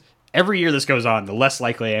thing is, every year this goes on, the less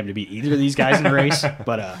likely I am to beat either of these guys in the race.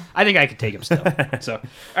 But I think I could take him still. So, all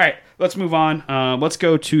right, let's move on. Let's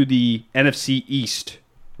go to the NFC East.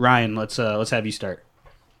 Ryan, let's have you start.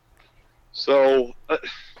 So,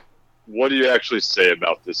 what do you actually say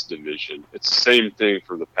about this division? It's the same thing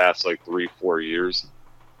for the past, 3-4 years.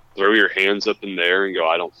 Throw your hands up in the air and go,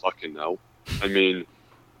 I don't fucking know. I mean,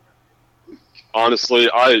 honestly,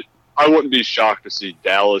 I wouldn't be shocked to see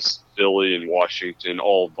Dallas, Philly, and Washington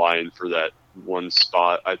all vying for that one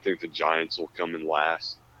spot. I think the Giants will come in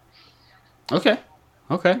last. Okay.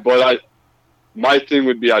 But my thing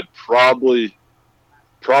would be I'd probably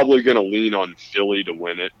going to lean on Philly to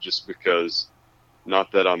win it just because,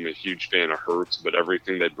 not that I'm a huge fan of Hurts, but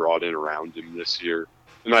everything they brought in around him this year.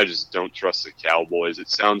 And I just don't trust the Cowboys. It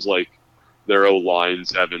sounds like their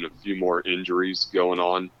O-line's having a few more injuries going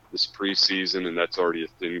on this preseason, and that's already a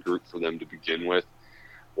thin group for them to begin with.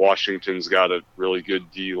 Washington's got a really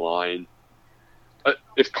good D-line.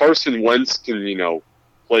 If Carson Wentz can,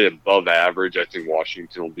 play above average, I think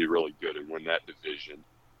Washington will be really good and win that division.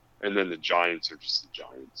 And then the Giants are just the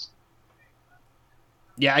Giants.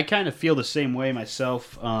 Yeah, I kind of feel the same way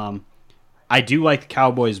myself. I do like the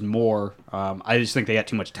Cowboys more. I just think they got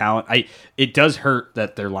too much talent. It does hurt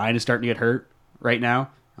that their line is starting to get hurt right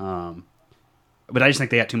now. But I just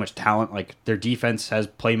think they got too much talent. Like, their defense has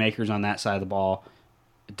playmakers on that side of the ball.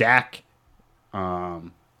 Dak,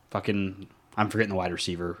 I'm forgetting the wide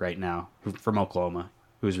receiver right now from Oklahoma,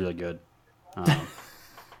 who's really good. I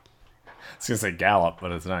was going to say Gallup,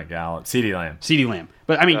 but it's not Gallup. CeeDee Lamb.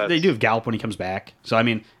 But, I mean, they do have Gallup when he comes back. So, I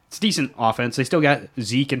mean, it's decent offense. They still got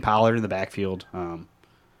Zeke and Pollard in the backfield. I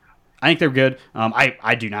think they're good.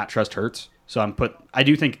 I do not trust Hurts. So I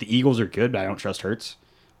do think the Eagles are good, but I don't trust Hurts.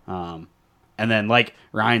 And then, like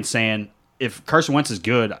Ryan's saying, if Carson Wentz is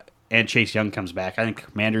good and Chase Young comes back, I think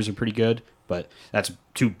the Commanders are pretty good. But that's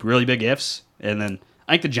two really big ifs. And then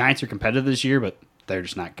I think the Giants are competitive this year, but they're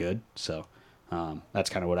just not good. So that's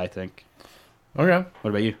kind of what I think. Okay. What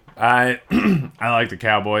about you? I like the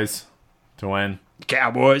Cowboys to win.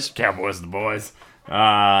 Cowboys the boys.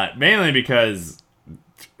 Mainly because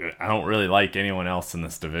I don't really like anyone else in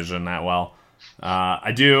this division that well.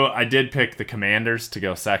 I did pick the Commanders to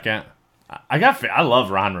go second. I love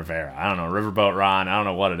Ron Rivera. I don't know, Riverboat Ron. I don't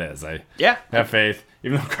know what it is. I have faith,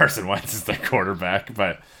 even though Carson Wentz is their quarterback.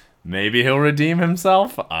 But Maybe he'll redeem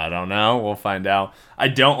himself. I don't know. We'll find out. I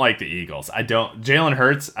don't like the Eagles. Jalen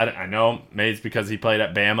Hurts, I know maybe it's because he played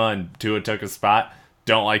at Bama and Tua took his spot.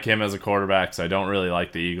 Don't like him as a quarterback, so I don't really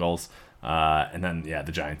like the Eagles. And then,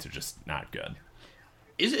 the Giants are just not good.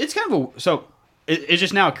 It's kind of so it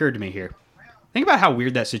just now occurred to me here. Think about how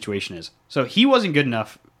weird that situation is. So he wasn't good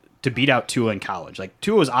enough to beat out Tua in college. Like,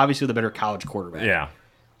 Tua was obviously the better college quarterback. Yeah.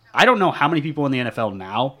 I don't know how many people in the NFL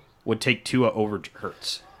now would take Tua over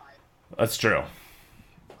Hurts. That's true.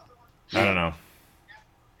 I don't know.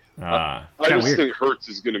 I just think Hurts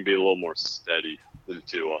is going to be a little more steady than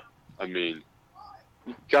Tua. I mean,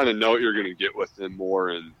 you kind of know what you're going to get with him more,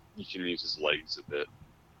 and you can use his legs a bit.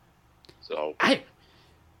 So I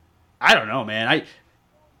don't know, man.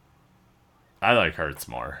 I like Hurts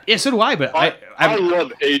more. Yeah, so do I. But I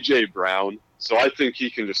love AJ Brown, so I think he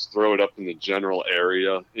can just throw it up in the general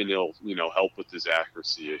area, and he'll help with his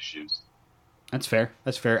accuracy issues. That's fair.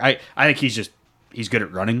 I think he's good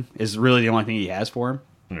at running. Is really the only thing he has for him.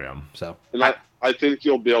 Yeah. So, and I think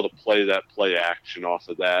you'll be able to play that play action off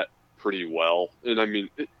of that pretty well. And I mean,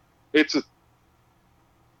 it's a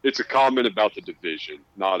comment about the division,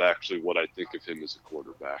 not actually what I think of him as a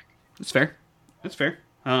quarterback. That's fair.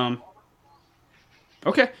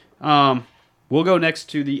 Okay. We'll go next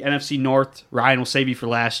to the NFC North. Ryan, will save you for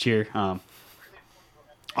last here.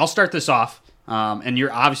 I'll start this off, and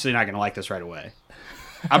you're obviously not going to like this right away.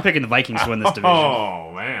 I'm picking the Vikings to win this division.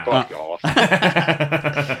 Oh, man. Fuck off.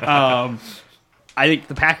 I think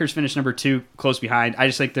the Packers finished number 2, close behind. I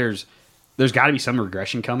just think there's got to be some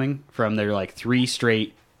regression coming from their 3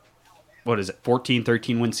 straight, 14,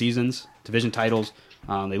 13 win seasons, division titles.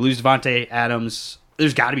 They lose Devontae Adams.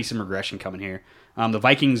 There's got to be some regression coming here. The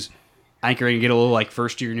Vikings, I think, are going to get a little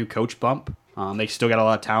first-year new coach bump. They still got a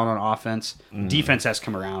lot of talent on offense. Defense has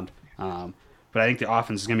come around. But I think the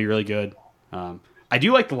offense is going to be really good. I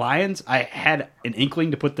do like the Lions. I had an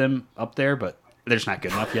inkling to put them up there, but they're just not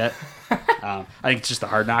good enough yet. I think it's just the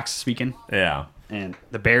Hard Knocks speaking. Yeah. And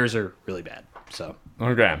the Bears are really bad. So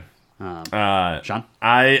Okay. Sean?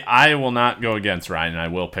 I will not go against Ryan. I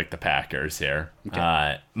will pick the Packers here.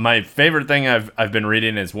 Okay. My favorite thing I've been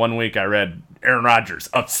reading is one week I read Aaron Rodgers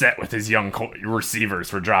upset with his young receivers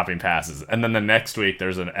for dropping passes, and then the next week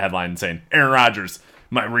there's a headline saying Aaron Rodgers,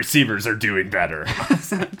 my receivers are doing better.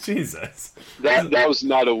 Jesus. That was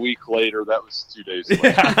not a week later. That was 2 days later.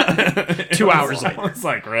 Yeah. 2 hours later. It's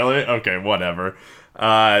like, really? Okay, whatever.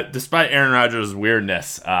 Despite Aaron Rodgers'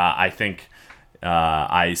 weirdness, I think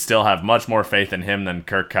I still have much more faith in him than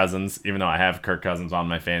Kirk Cousins, even though I have Kirk Cousins on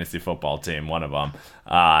my fantasy football team, one of them.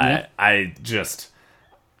 Yeah. I just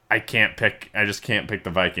can't pick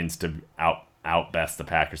the Vikings to out best the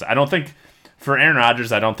Packers. I don't think for Aaron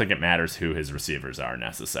Rodgers, I don't think it matters who his receivers are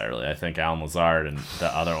necessarily. I think Allen Lazard and the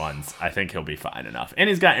other ones, I think he'll be fine enough. And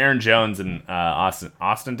he's got Aaron Jones and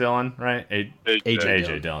Austin Dillon, right?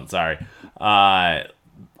 AJ Dillon, sorry.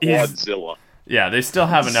 Godzilla. Yeah, they still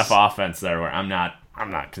have enough offense there where I'm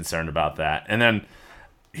not concerned about that. And then,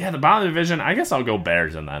 the bottom of the division, I guess I'll go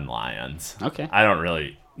Bears and then Lions. Okay. I don't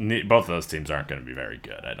really both of those teams aren't going to be very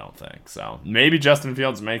good, I don't think. So maybe Justin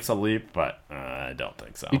Fields makes a leap, but I don't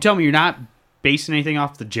think so. You tell me you're not basing anything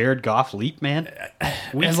off the Jared Goff leap, man?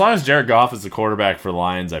 As long as Jared Goff is the quarterback for the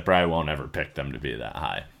Lions, I probably won't ever pick them to be that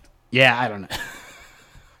high. Yeah, I don't know.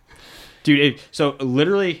 Dude, so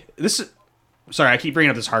literally, sorry, I keep bringing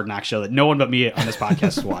up this Hard Knock show that no one but me on this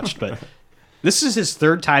podcast has watched, but this is his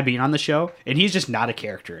 3rd time being on the show, and he's just not a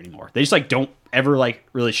character anymore. They just don't ever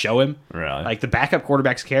really show him. Really? The backup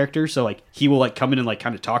quarterback's character, so he will come in and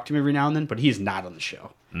kind of talk to him every now and then, but he's not on the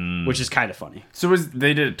show, which is kind of funny. So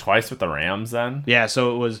they did it twice with the Rams then? Yeah,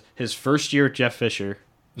 so it was his first year with Jeff Fisher.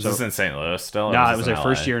 Was this in St. Louis still? No, it was their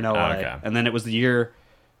first year in LA. Oh, okay. And then it was the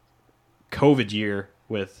COVID year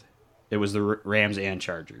it was the Rams and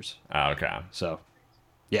Chargers. Oh, okay. So,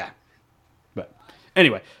 yeah. But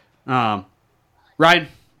anyway, Ryan,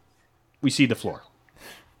 we see the floor.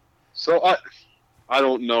 So I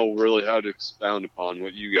don't know really how to expound upon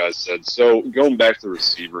what you guys said. So going back to the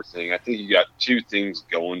receiver thing, I think you got 2 things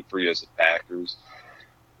going for you as the Packers.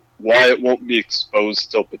 Why it won't be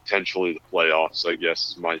exposed till potentially the playoffs, I guess,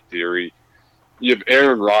 is my theory. You have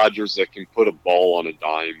Aaron Rodgers that can put a ball on a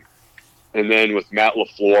dime. And then with Matt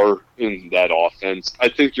LaFleur in that offense, I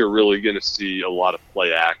think you're really going to see a lot of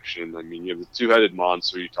play action. I mean, you have the 2-headed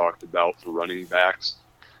monster you talked about for running backs.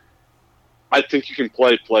 I think you can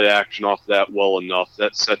play action off that well enough.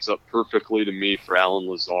 That sets up perfectly to me for Allen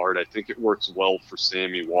Lazard. I think it works well for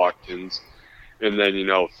Sammy Watkins. And then,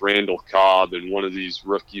 if Randall Cobb and one of these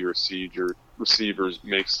rookie receivers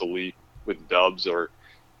makes the leap with Dubs or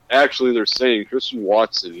actually they're saying Christian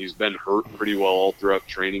Watson, he's been hurt pretty well all throughout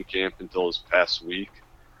training camp until this past week.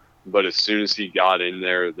 But as soon as he got in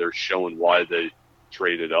there, they're showing why they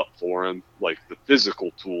traded up for him. Like, the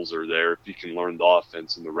physical tools are there. If he can learn the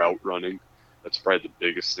offense and the route running, that's probably the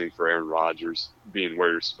biggest thing for Aaron Rodgers, being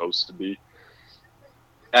where you're supposed to be.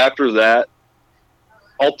 After that,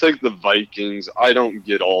 I'll take the Vikings. I don't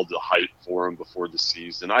get all the hype for them before the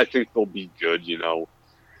season. I think they'll be good,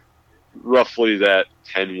 roughly that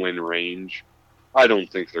 10-win range. I don't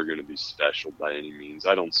think they're going to be special by any means.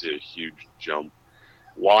 I don't see a huge jump.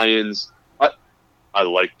 Lions, I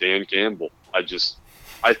like Dan Campbell.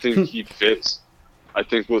 I think he fits. I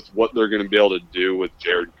think with what they're going to be able to do with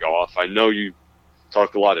Jared Goff, I know you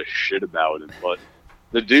talk a lot of shit about him, but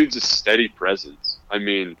the dude's a steady presence. I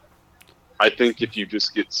mean, I think if you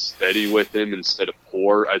just get steady with him instead of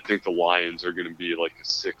poor, I think the Lions are going to be like a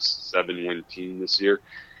 6-7 win team this year.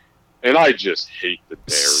 And I just hate the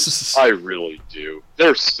Bears. I really do.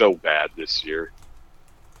 They're so bad this year.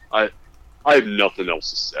 I have nothing else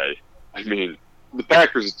to say. I mean, the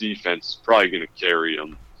Packers' defense is probably going to carry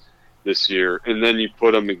them this year. And then you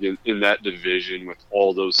put them again in that division with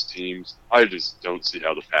all those teams. I just don't see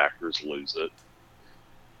how the Packers lose it.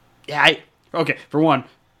 Yeah, okay, for one,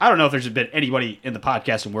 I don't know if there's been anybody in the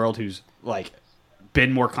podcasting world who's, like,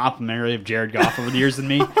 been more complimentary of Jared Goff over the years than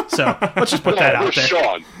me. So let's just put that out there.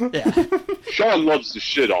 Sean. Yeah. Sean loves to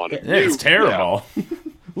shit on it. Yeah, it's terrible. Yeah.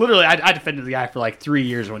 Literally, I defended the guy for like 3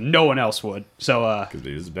 years when no one else would. So, because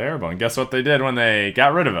he was bearable. And guess what they did when they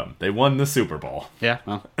got rid of him? They won the Super Bowl. Yeah,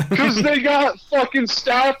 well. Because they got fucking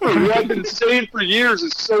Stafford, who I've been saying for years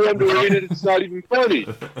is so underrated it's not even funny.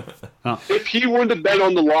 Oh. If he wouldn't have been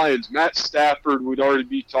on the Lions, Matt Stafford would already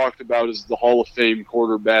be talked about as the Hall of Fame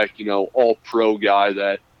quarterback, all-pro guy.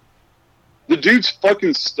 That the dude's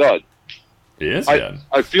fucking stud. He is good.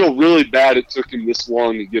 I feel really bad it took him this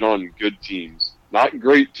long to get on good teams. Not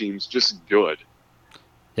great teams, just good.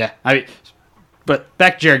 Yeah, but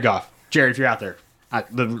back to Jared Goff. Jared, if you're out there,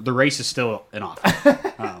 the race is still in office.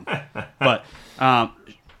 But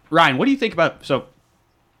Ryan, what do you think about? So,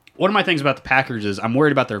 one of my things about the Packers is I'm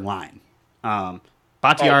worried about their line.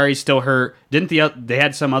 Bakhtiari's still hurt. Didn't they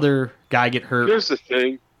had some other guy get hurt? Here's the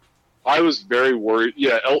thing. I was very worried.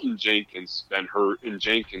 Yeah, Elton Jenkins has been hurt, and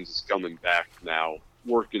Jenkins is coming back now,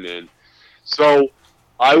 working in. So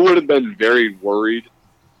I would have been very worried.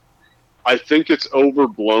 I think it's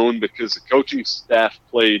overblown because the coaching staff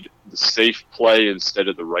played the safe play instead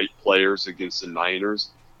of the right players against the Niners.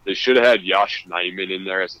 They should have had Josh Nijman in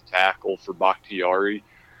there as a tackle for Bakhtiari.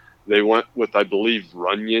 They went with, I believe,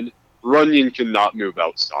 Runyon. Runyon cannot move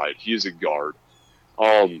outside. He is a guard.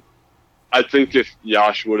 I think if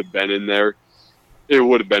Josh would have been in there, it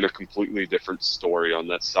would have been a completely different story on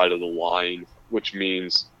that side of the line, which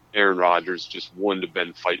means Aaron Rodgers just wouldn't have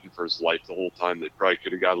been fighting for his life the whole time. They probably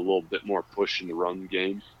could have got a little bit more push in the run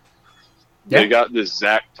game. Yeah. They got this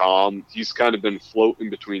Zach Tom. He's kind of been floating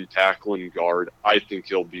between tackle and guard. I think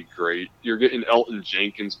he'll be great. You're getting Elton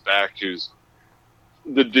Jenkins back, who's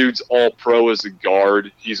the dude's all-pro as a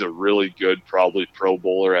guard. He's a really good, probably Pro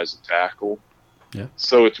Bowler as a tackle. Yeah.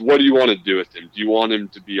 So it's what do you want to do with him? Do you want him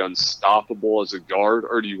to be unstoppable as a guard,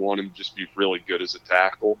 or do you want him to just be really good as a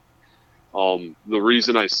tackle? The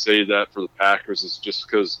reason I say that for the Packers is just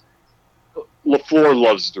because LaFleur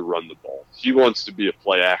loves to run the ball. He wants to be a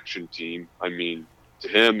play-action team. I mean, to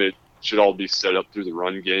him, it should all be set up through the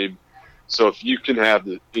run game. So if you can have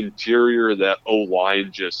the interior of that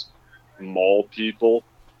O-line just maul people,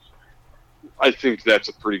 I think that's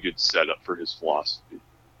a pretty good setup for his philosophy.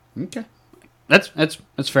 Okay.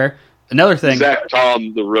 That's fair. Another thing, Zach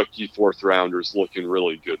Tom, the rookie 4th rounder, is looking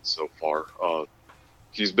really good so far.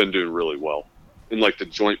 He's been doing really well. In like the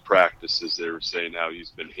joint practices, they were saying how he's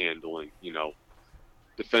been handling,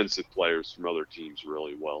 defensive players from other teams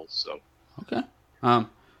really well. So okay.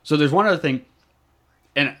 So there's one other thing,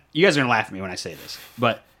 and you guys are gonna laugh at me when I say this,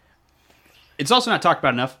 but it's also not talked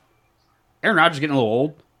about enough. Aaron Rodgers is getting a little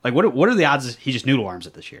old. Like, what are the odds he just noodle arms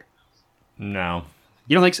it this year? No.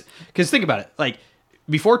 You don't think so? Because think about it. Like,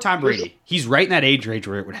 before Tom Brady, he's right in that age range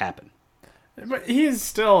where it would happen. But he's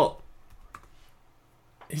still...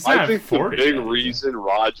 I think the big reason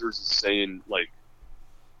Rodgers is saying, like,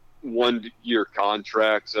 1-year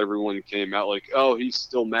contracts, everyone came out like, oh, he's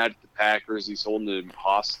still mad at the Packers. He's holding them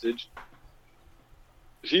hostage.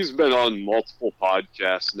 He's been on multiple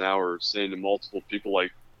podcasts now or saying to multiple people,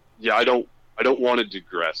 like, yeah, I don't want to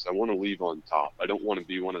digress. I want to leave on top. I don't want to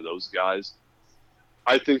be one of those guys.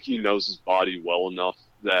 I think he knows his body well enough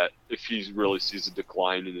that if he really sees a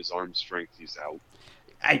decline in his arm strength, he's out.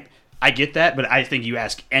 I get that, but I think you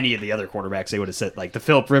ask any of the other quarterbacks, they would have said, like, the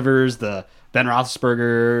Phillip Rivers, the Ben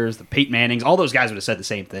Roethlisbergers, the Peyton Mannings, all those guys would have said the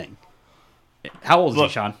same thing. How old is he,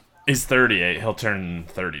 Sean? He's 38. He'll turn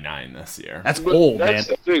 39 this year. That's old, man. That's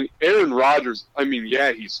the thing. Aaron Rodgers, I mean,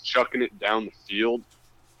 yeah, he's chucking it down the field,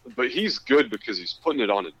 but he's good because he's putting it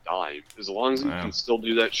on a dime. As long as he can still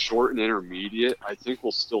do that short and intermediate, I think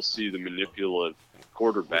we'll still see the manipulative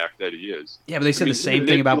quarterback that he is. Yeah, but they said the same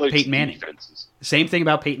thing about Peyton Manning. Defenses. Same thing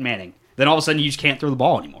about Peyton Manning. Then all of a sudden you just can't throw the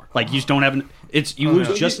ball anymore. Like you just don't have you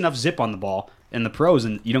lose just enough zip on the ball in the pros,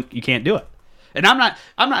 and you can't do it. And I'm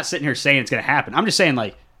not sitting here saying it's going to happen. I'm just saying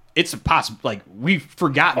like it's a possible. Like we've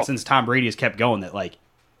forgotten since Tom Brady has kept going that like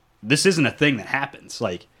this isn't a thing that happens.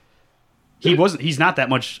 Like he's not that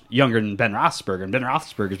much younger than Ben Roethlisberger, and Ben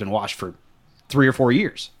Roethlisberger's been washed for 3 or 4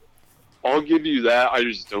 years. I'll give you that. I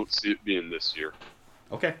just don't see it being this year.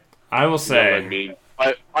 Okay. I will say. You know what I mean,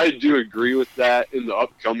 I do agree with that in the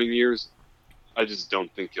upcoming years. I just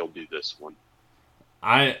don't think he'll be this one.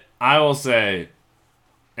 I will say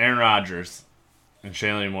Aaron Rodgers and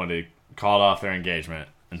Shailene Woodley called off their engagement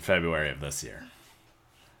in February of this year.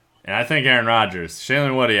 And I think Aaron Rodgers,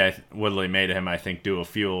 Shailene Woodley made him, I think, do a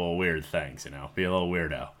few little weird things, be a little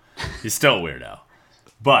weirdo. He's still a weirdo.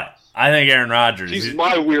 But I think Aaron Rodgers... He's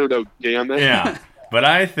my weirdo, damn it. Yeah. But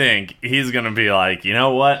I think he's going to be like, you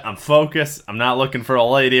know what? I'm focused. I'm not looking for a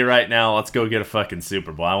lady right now. Let's go get a fucking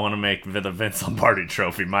Super Bowl. I want to make the Vince Lombardi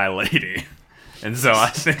trophy my lady. And so I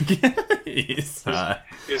think he's...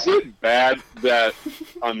 Is it bad that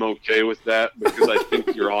I'm okay with that? Because I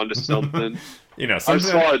think you're onto something. I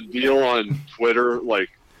saw a deal on Twitter, like,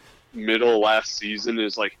 middle of last season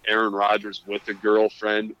is like Aaron Rodgers with a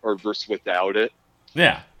girlfriend or versus without it.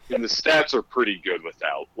 Yeah. And the stats are pretty good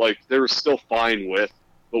without. Like, they were still fine with,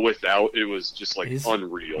 but without, it was just, like,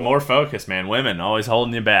 unreal. More focus, man. Women always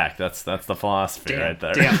holding you back. That's the philosophy right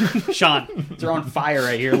there. Damn. Sean, throwing fire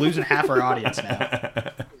right here. Losing half our audience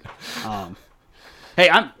now. Hey,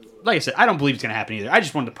 like I said, I don't believe it's going to happen either. I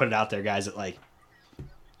just wanted to put it out there, guys, that, like,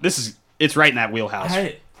 it's right in that wheelhouse.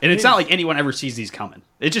 And it's not like anyone ever sees these coming.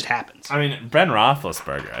 It just happens. I mean, Ben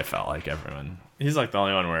Roethlisberger, I felt like everyone... He's like the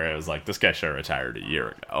only one where it was like, this guy should have retired a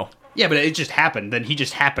year ago. Yeah, but it just happened. Then he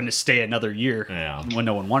just happened to stay another year when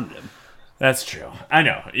no one wanted him. That's true. I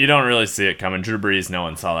know. You don't really see it coming. Drew Brees, no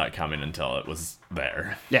one saw that coming until it was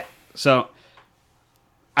there. Yeah. So,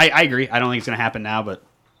 I agree. I don't think it's going to happen now, but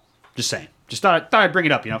just saying. Just thought I'd bring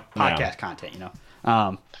it up, podcast content,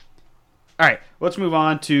 All right, let's move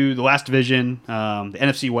on to the last division, the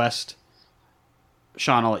NFC West.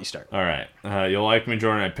 Sean, I'll let you start. All right. You'll like me,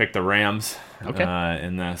 Jordan. I picked the Rams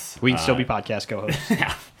in this. We can still be podcast co-hosts.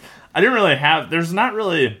 Yeah. I didn't really there's not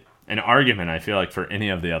really an argument, I feel like, for any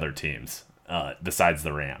of the other teams besides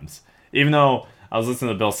the Rams. Even though I was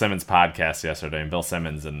listening to Bill Simmons' podcast yesterday, and Bill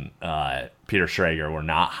Simmons and Peter Schrager were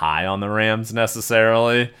not high on the Rams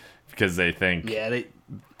necessarily because they think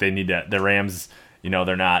they need to, the Rams...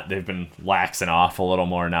 they've been laxing off a little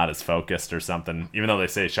more, not as focused or something, even though they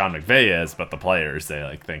say Sean McVay is, but the players,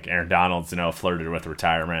 they think Aaron Donald's, flirted with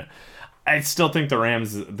retirement. I still think the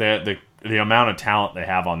Rams, the amount of talent they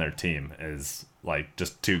have on their team is like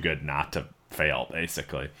just too good not to fail,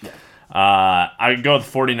 basically. Yeah. I go with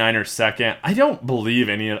 49ers second. I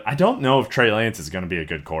don't know if Trey Lance is going to be a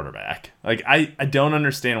good quarterback. Like, I don't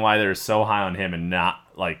understand why they're so high on him and not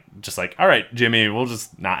just like, all right, Jimmy, we'll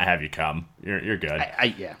just not have you come. You're good.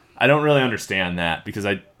 I don't really understand that because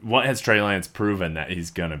what has Trey Lance proven that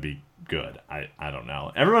he's going to be good? I don't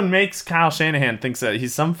know. Everyone makes Kyle Shanahan thinks that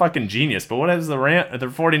he's some fucking genius, but what has the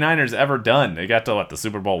 49ers ever done? They got to the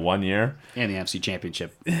Super Bowl 1 year? And the NFC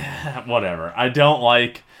Championship. Whatever. I don't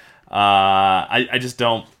like... I just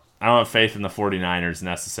don't have faith in the 49ers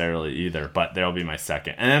necessarily either, but they'll be my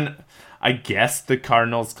second. And then I guess the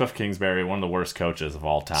Cardinals, Cliff Kingsbury, one of the worst coaches of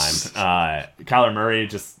all time. Kyler Murray,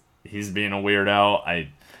 he's being a weirdo.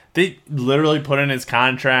 They literally put in his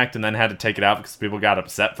contract and then had to take it out because people got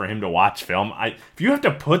upset for him to watch film. If you have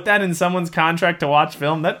to put that in someone's contract to watch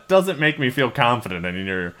film, that doesn't make me feel confident in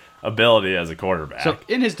your ability as a quarterback. So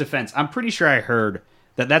in his defense, I'm pretty sure I heard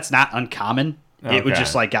that that's not uncommon. Okay. It would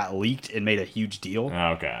just got leaked and made a huge deal.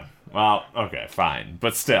 Okay. Well, okay, fine.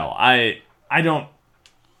 But still, I don't...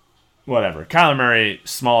 Whatever. Kyler Murray,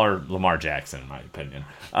 smaller Lamar Jackson, in my opinion.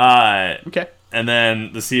 Okay. And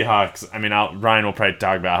then the Seahawks, Ryan will probably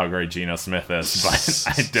talk about how great Geno Smith is, but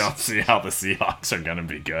I don't see how the Seahawks are going to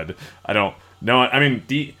be good. I don't know.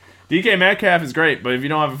 DK Metcalf is great, but if you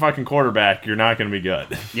don't have a fucking quarterback, you're not going to be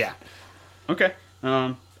good. Yeah. Okay.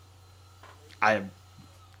 I'll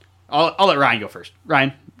let Ryan go first.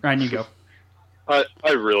 Ryan, you go.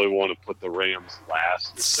 I really want to put the Rams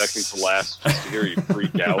last, or second to last, just to hear you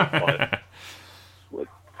freak out. But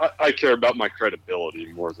I care about my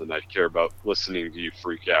credibility more than I care about listening to you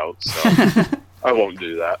freak out. So I won't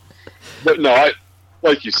do that. But no,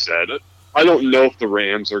 like you said, I don't know if the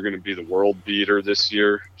Rams are going to be the world beater this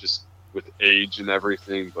year, just with age and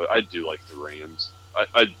everything. But I do like the Rams.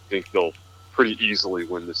 I think they'll pretty easily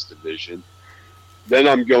win this division. Then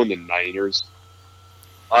I'm going to Niners.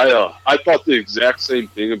 I thought the exact same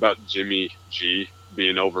thing about Jimmy G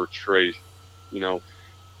being over Trey. You know,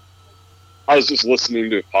 I was just listening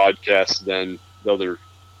to a podcast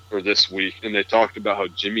this week, and they talked about how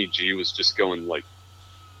Jimmy G was just going like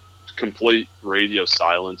complete radio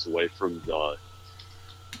silence away from the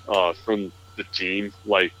team.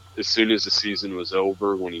 Like as soon as the season was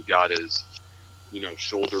over, when he got his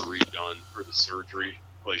shoulder redone for the surgery,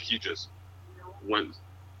 like he just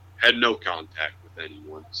had no contact with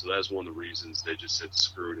anyone. So that's one of the reasons they just said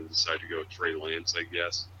screw it and decided to go with Trey Lance, I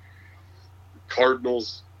guess.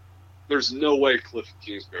 Cardinals, there's no way Cliff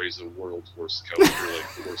Kingsbury's the world's worst coach or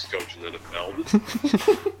like the worst coach in the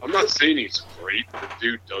NFL. I'm not saying he's great. The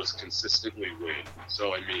dude does consistently win.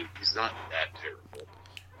 So, I mean, he's not that terrible.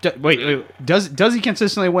 Wait. Does he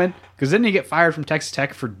consistently win? Because didn't he get fired from Texas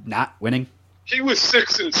Tech for not winning? He was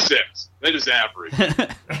 6-6. That is average.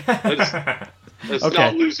 That's okay.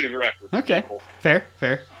 Not losing record. Okay, people. Fair.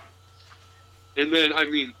 And then, I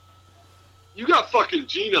mean, you got fucking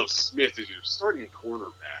Geno Smith as your starting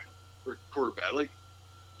quarterback. Like,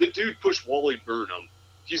 the dude pushed Wally Burnham.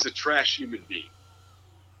 He's a trash human being.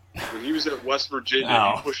 When he was at West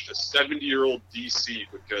Virginia, he pushed a 70-year-old DC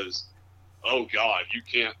because, oh, God, you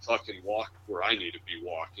can't fucking walk where I need to be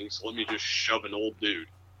walking, so let me just shove an old dude.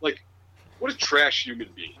 Like, what a trash human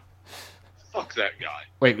being. Fuck that guy.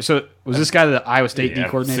 Wait, so was this guy the Iowa State D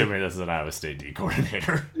coordinator? Assuming this is an Iowa State D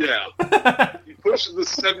coordinator. Yeah. He pushed the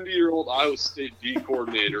 70-year-old Iowa State D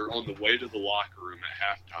coordinator on the way to the locker room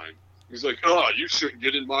at halftime. He's like, oh, you shouldn't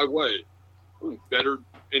get in my way. Better,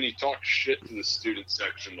 and he talked shit to the student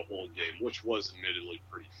section the whole game, which was admittedly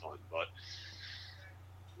pretty fun, but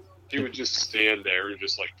he would just stand there and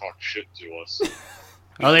just, like, talk shit to us.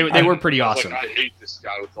 Oh, they were pretty awesome. Like, I hate this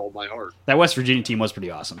guy with all my heart. That West Virginia team was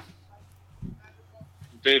pretty awesome.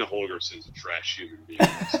 Dana Holgerson's a trash human being.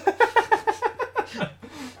 So.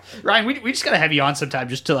 Ryan, we just got to have you on sometime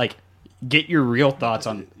just to, like, get your real thoughts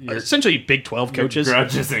on essentially Big 12 coaches.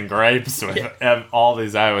 Grudges and gripes with all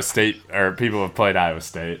these Iowa State, or people who have played Iowa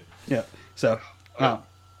State. Yeah. So, a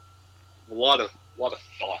lot of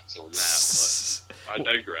thoughts on that, but I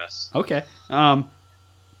digress. Okay. All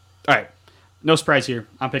right. No surprise here.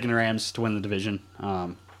 I'm picking the Rams to win the division.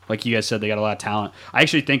 Like you guys said, they got a lot of talent. I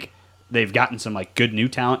actually think they've gotten some like good new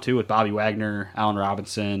talent too with Bobby Wagner, Allen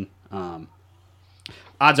Robinson.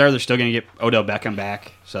 Odds are they're still going to get Odell Beckham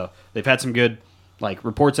back. So they've had some good like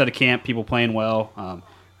reports out of camp, people playing well.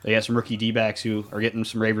 They got some rookie D-backs who are getting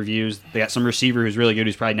some rave reviews. They got some receiver who's really good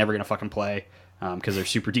who's probably never going to fucking play because they're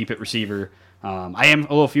super deep at receiver. I am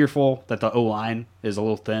a little fearful that the O-line is a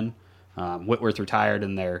little thin. Whitworth retired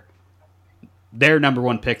and their number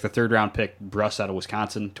one pick, the third-round pick, Bruss out of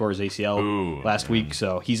Wisconsin, tore his ACL last week,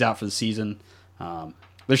 so he's out for the season.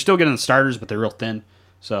 They're still getting the starters, but they're real thin.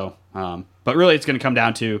 So, but really it's going to come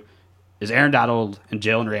down to, is Aaron Donald and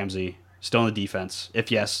Jalen Ramsey still in the defense?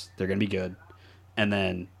 If yes, they're going to be good. And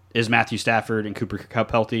then, is Matthew Stafford and Cooper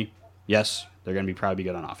Kupp healthy? Yes, they're going to probably be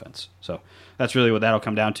good on offense. So that's really what that'll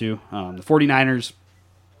come down to. The 49ers,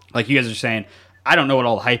 like you guys are saying, I don't know what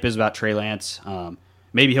all the hype is about Trey Lance.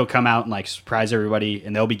 Maybe he'll come out and like surprise everybody,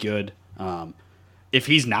 and they'll be good. If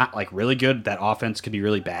he's not like really good, that offense could be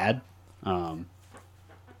really bad.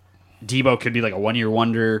 Debo could be like a one-year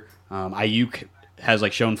wonder. Ayuk has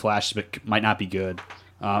like shown flashes, but might not be good.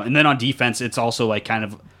 And then on defense, it's also like kind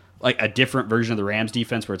of like a different version of the Rams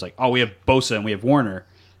defense, where it's like, oh, we have Bosa and we have Warner,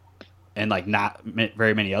 and like not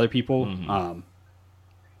very many other people.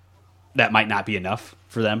 That might not be enough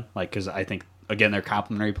for them, like because I think again their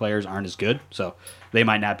complementary players aren't as good, so they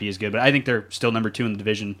might not be as good. But I think they're still number 2 in the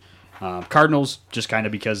division. Cardinals just kind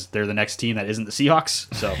of because they're the next team that isn't the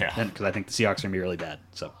Seahawks, so because I think the Seahawks are gonna be really bad.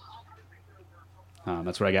 So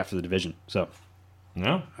that's what I got for the division. So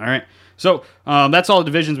all right. So that's all the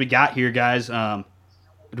divisions we got here, guys.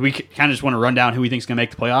 Do we kind of just want to run down who we think is gonna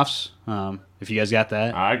make the playoffs? If you guys got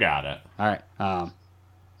that, I got it. All right,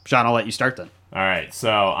 Sean, I'll let you start then. All right, so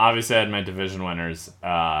obviously I had my division winners. Then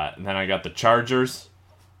I got the Chargers,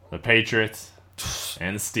 the Patriots,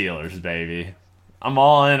 and the Steelers, baby. I'm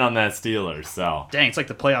all in on that Steelers, so. Dang, it's like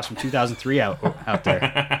the playoffs from 2003 out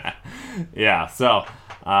there. Yeah, so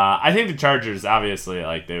I think the Chargers, obviously,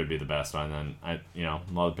 like they would be the best one. And I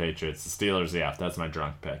love the Patriots. The Steelers, yeah, that's my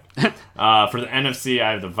drunk pick. For the NFC,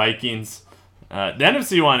 I have the Vikings. The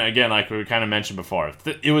NFC one, again, like we kind of mentioned before,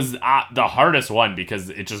 it was the hardest one because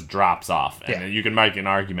it just drops off. And you can make an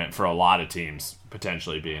argument for a lot of teams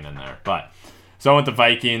potentially being in there. But so I went the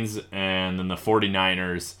Vikings and then the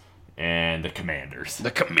 49ers and the Commanders.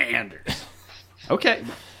 The Commanders. Okay.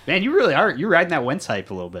 Man, you really are. You're riding that Wentz hype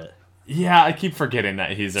a little bit. Yeah, I keep forgetting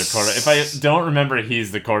that he's their quarterback. If I don't remember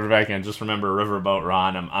he's the quarterback and just remember Riverboat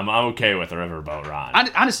Ron, I'm okay with Riverboat Ron.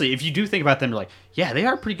 Honestly, if you do think about them, you're like, yeah, they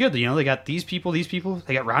are pretty good. You know, they got these people.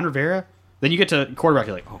 They got Ron Rivera. Then you get to quarterback,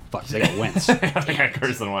 you're like, oh, fuck, they got Wentz. They got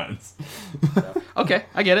Carson Wentz. Okay,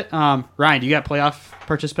 I get it. Ryan, do you got playoff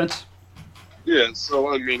participants? Yeah,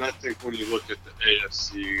 so, I mean, I think when you look at the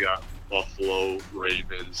AFC, you got Buffalo,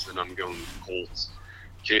 Ravens, and I'm going Colts,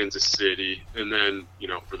 Kansas City, and then,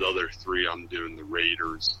 for the other three, I'm doing the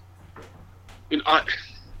Raiders. And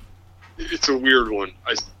it's a weird one.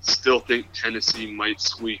 I still think Tennessee might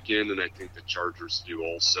squeak in, and I think the Chargers do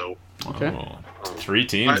also. Okay. Three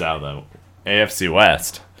teams out of the AFC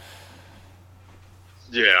West.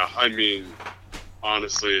 Yeah, I mean,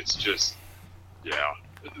 honestly, it's just,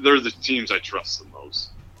 they're the teams I trust the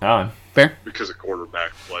most. Oh, fair. Because of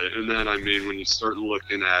quarterback play. And then, I mean, when you start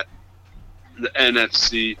looking at the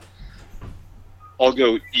NFC, I'll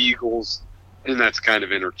go Eagles, and that's kind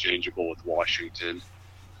of interchangeable with Washington.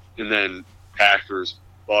 And then Packers,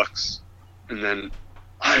 Bucks, and then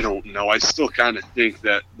I don't know. I still kind of think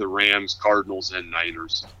that the Rams, Cardinals, and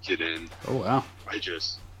Niners get in. Oh, wow.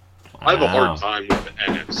 I have a hard time with the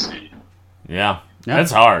NFC. Yeah.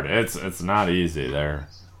 It's hard. It's not easy. There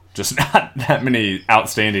just not that many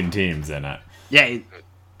outstanding teams in it. Yeah,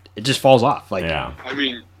 it just falls off. Yeah. I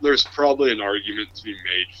mean, there's probably an argument to be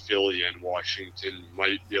made. Philly and Washington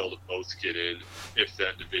might be able to both get in if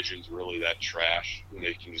that division's really that trash, and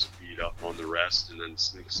they can just beat up on the rest and then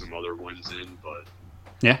sneak some other wins in. But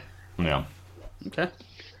yeah. Okay.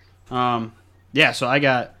 So I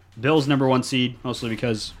got Bills #1 seed, mostly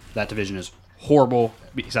because that division is horrible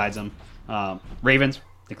besides them. Ravens,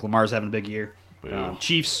 I think Lamar's having a big year.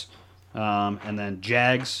 Chiefs, and then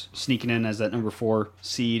Jags sneaking in as that #4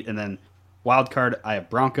 seed. And then wild card, I have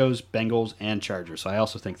Broncos, Bengals, and Chargers. So I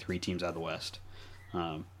also think 3 teams out of the West.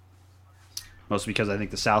 Mostly because I think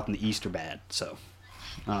the South and the East are bad. So,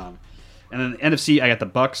 and then the NFC, I got the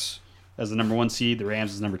Bucks as the #1 seed, the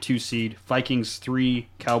Rams as the #2 seed, Vikings 3,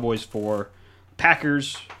 Cowboys 4,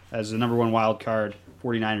 Packers as the #1 wild card,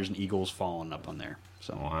 49ers and Eagles falling up on there.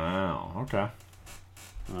 So wow, okay.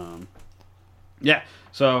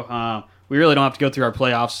 So we really don't have to go through our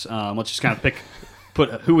playoffs. Let's just kind of put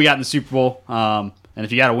who we got in the Super Bowl. And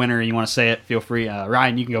if you got a winner and you want to say it, feel free.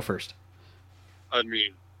 Ryan, you can go first. I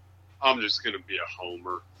mean, I'm just going to be a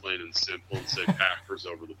homer, plain and simple, and say Packers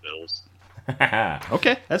over the Bills.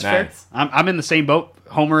 Okay, that's nice. fair. I'm in the same boat,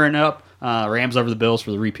 homering up. Rams over the Bills for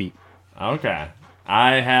the repeat. Okay.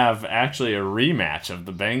 I have actually a rematch of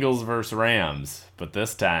the Bengals versus Rams, but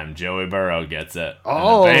this time Joey Burrow gets it.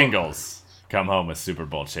 Oh. And the Bengals come home as Super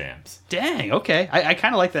Bowl champs. Dang, okay. I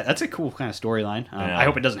kind of like that. That's a cool kind of storyline. I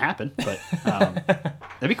hope it doesn't happen, but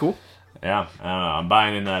that'd be cool. Yeah, I don't know. I'm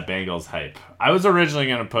buying into that Bengals hype. I was originally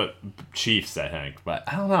going to put Chiefs, I think, but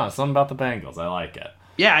I don't know. Something about the Bengals. I like it.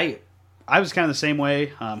 Yeah, I was kind of the same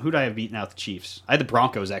way. Who'd I have beaten out the Chiefs? I had the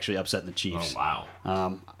Broncos actually upsetting the Chiefs. Oh,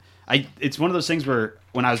 wow. It's one of those things where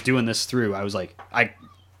when I was doing this through, I was like, I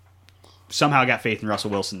somehow got faith in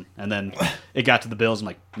Russell Wilson, and then it got to the Bills. I'm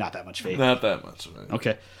like, not that much faith. Not that much. Right?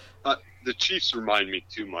 Okay. The Chiefs remind me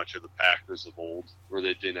too much of the Packers of old, where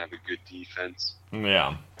they didn't have a good defense.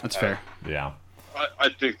 Yeah. That's fair. Yeah. I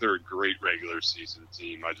think they're a great regular season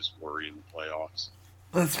team. I just worry in the playoffs.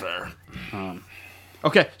 That's fair.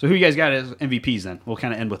 Okay, so who you guys got as MVPs then? We'll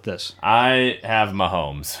kind of end with this. I have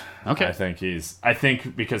Mahomes. Okay. I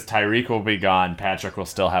think because Tyreek will be gone, Patrick will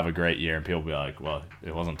still have a great year, and people will be like, well,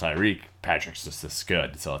 it wasn't Tyreek. Patrick's just this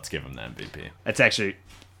good, so let's give him the MVP. That's actually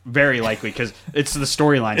very likely because it's the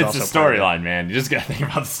storyline. It's the storyline, man. You just got to think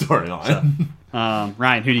about the storyline. So,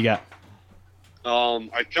 Ryan, who do you got?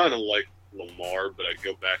 I kind of like Lamar, but I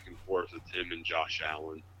go back and forth with him and Josh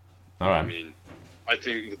Allen. All right. I mean, I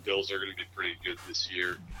think the Bills are going to be pretty good this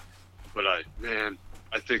year. But I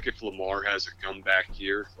think if Lamar has a comeback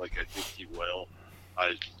year, like I think he will,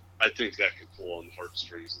 I think that could pull on the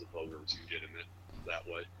heartstrings of the voters and get him in that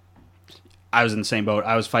way. I was in the same boat.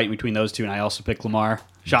 I was fighting between those two, and I also picked Lamar.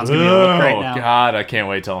 Sean's going to be a look right now. Oh, God, I can't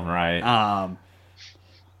wait till I'm right.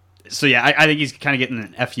 So, yeah, I think he's kind of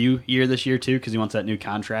getting an FU year this year, too, because he wants that new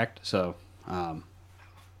contract. So, I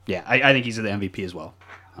think he's the MVP as well.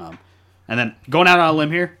 And And then going out on a limb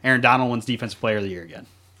here, Aaron Donald wins Defensive Player of the Year again.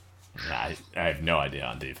 I have no idea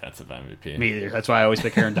on defensive MVP. Me either. That's why I always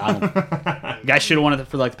pick Aaron Donald. Guy should have won it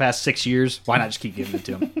for like the past 6 years. Why not just keep giving it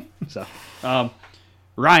to him? So,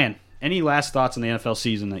 Ryan, any last thoughts on the NFL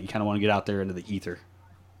season that you kind of want to get out there into the ether?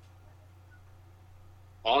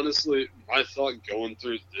 Honestly, my thought going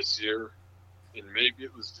through this year, and maybe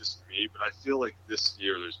it was just me, but I feel like this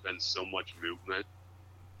year there's been so much movement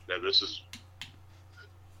that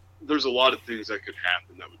there's a lot of things that could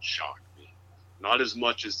happen that would shock me. Not as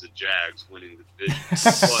much as the Jags winning the division,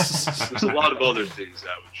 but there's a lot of other things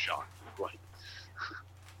that would shock me. Like,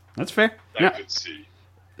 that's fair. I could see.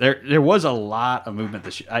 There was a lot of movement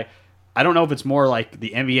this year. I don't know if it's more like the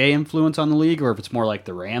NBA influence on the league or if it's more like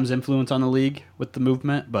the Rams influence on the league with the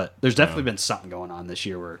movement, but there's definitely been something going on this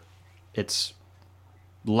year where it's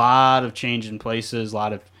a lot of change in places, a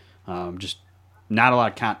lot of just not a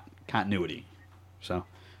lot of continuity. So,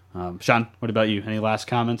 Sean, what about you? Any last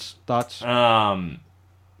comments, thoughts? No,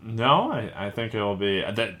 I think it'll be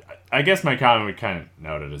that. I guess my comment we kind of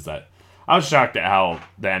noted is that I was shocked at how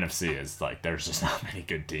the NFC is like. There's just not many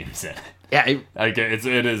good teams in it. Yeah,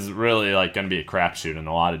 it is really like going to be a crapshoot in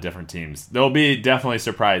a lot of different teams. There'll be definitely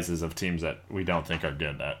surprises of teams that we don't think are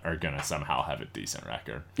good that are going to somehow have a decent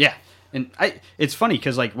record. Yeah. And it's funny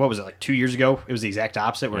because, like, what was it, like 2 years ago? It was the exact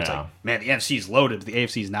opposite where it's like, man, the NFC is loaded, but the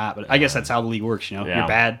AFC is not. But I guess that's how the league works, you know? You're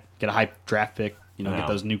bad, get a high draft pick, get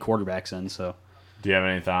those new quarterbacks in. So, do you have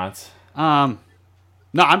any thoughts?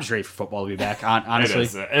 No, I'm just ready for football to be back, honestly.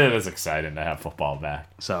 It is exciting to have football back.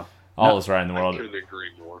 So, all is right in the world. I couldn't agree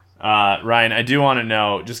more. Ryan, I do want to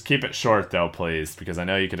know, just keep it short, though, please, because I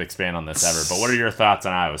know you could expand on this ever, but what are your thoughts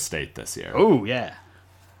on Iowa State this year? Oh, yeah.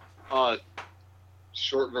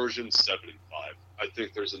 Short version, 7-5. I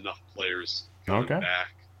think there's enough players coming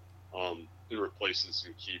back and replacing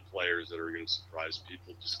some key players that are going to surprise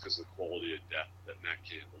people just because of the quality of depth that Matt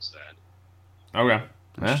Campbell's had. Okay.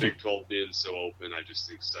 Yeah. Big 12 being so open, I just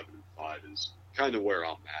think 7-5 is kind of where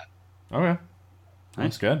I'm at. Okay.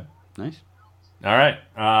 That's good. Nice. All right.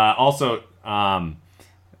 Also,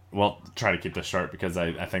 we'll try to keep this short because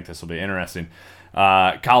I think this will be interesting.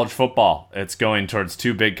 College football, it's going towards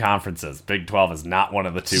two big conferences. Big 12 is not one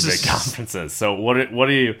of the two big conferences. So what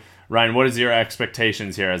do you, Ryan, what is your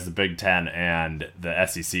expectations here as the Big 10 and the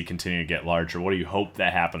SEC continue to get larger? What do you hope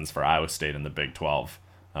that happens for Iowa State in the Big 12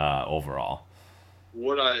 overall?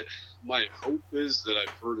 My hope is that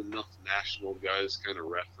I've heard enough national guys kind of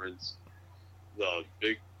reference the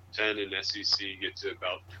Big 10 and SEC get to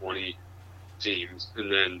about 20 teams,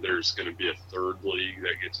 and then there's going to be a third league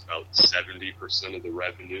that gets about 70% of the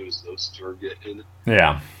revenues those two are getting.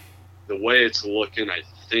 Yeah. The way it's looking, I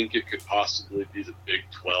think it could possibly be the Big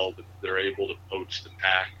 12 if they're able to poach the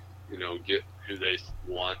pack, get who they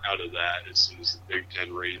want out of that as soon as the Big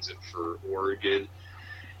 10 raids it for Oregon.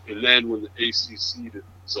 And then when the ACC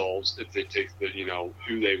dissolves, if they take the,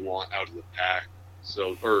 who they want out of the pack,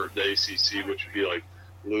 or the ACC, which would be like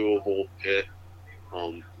Louisville, Pitt,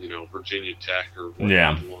 Virginia Tech or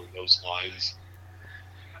whatever along those lines.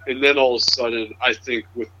 And then all of a sudden, I think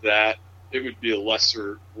with that, it would be a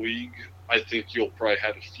lesser league. I think you'll probably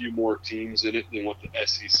have a few more teams in it than what the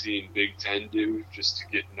SEC and Big Ten do just to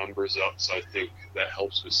get numbers up. So I think that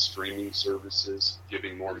helps with streaming services,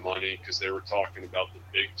 giving more money, because they were talking about the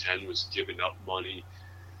Big Ten was giving up money.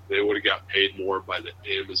 They would have got paid more by the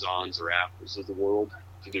Amazons or Apples of the world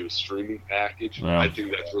to do a streaming package. Yeah. I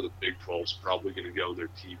think that's where the Big 12 is probably going to go, their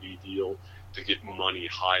TV deal, to get money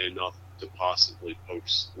high enough to possibly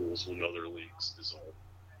poach schools when other leagues dissolve.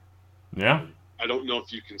 Yeah. I don't know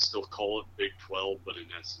if you can still call it Big 12, but in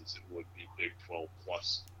essence it would be Big 12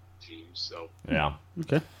 plus teams. So yeah.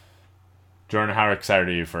 Okay. Jordan, how excited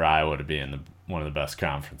are you for Iowa to be in one of the best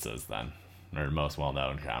conferences then? Or most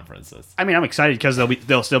well-known conferences. I mean, I'm excited because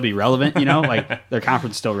they'll still be relevant, like their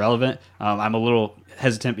conference is still relevant. I'm a little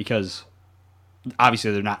hesitant because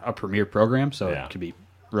obviously they're not a premier program, so it could be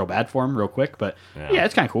real bad for them real quick. But yeah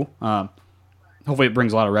it's kind of cool. Hopefully it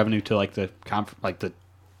brings a lot of revenue to like the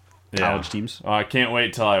college teams. I can't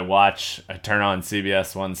wait till I turn on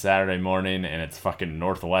CBS one Saturday morning and it's fucking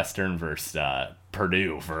Northwestern versus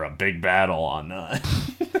Purdue for a big battle on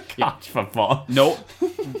college football. No,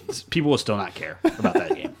 people will still not care about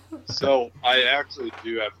that game. So I actually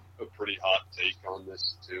do have a pretty hot take on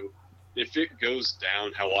this too. If it goes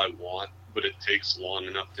down how I want, but it takes long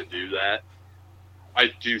enough to do that,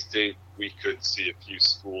 I do think we could see a few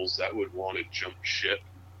schools that would want to jump ship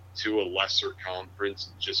to a lesser conference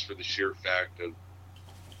just for the sheer fact of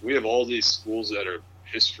we have all these schools that are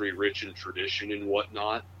history rich in tradition and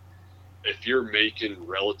whatnot, if you're making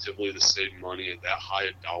relatively the same money at that high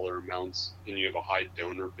dollar amounts and you have a high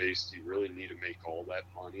donor base, do you really need to make all that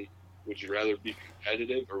money? Would you rather be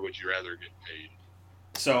competitive or would you rather get paid?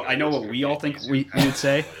 So I know what we all think we would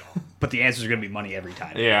say, but the answer is going to be money every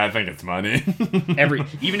time. Yeah, I think it's money.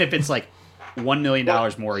 Even if it's like $1 million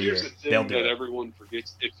more a year, they'll do it. Everyone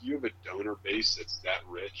forgets, if you have a donor base that's that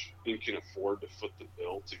rich and can afford to foot the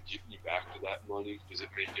bill to get you back to that money, does it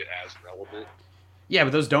make it as relevant? Yeah,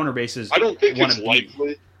 but those donor bases, I don't think it's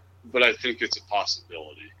likely, but I think it's a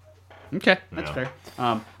possibility. Okay, that's fair.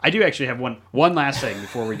 I do actually have one last thing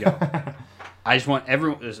before we go. I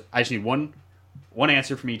just need one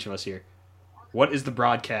answer from each of us here. What is the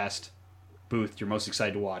broadcast booth you're most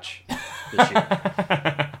excited to watch this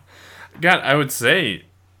year? God, I would say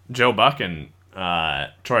Joe Buck and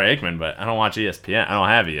Troy Aikman, but I don't watch ESPN. I don't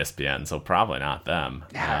have ESPN, so probably not them.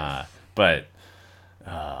 But,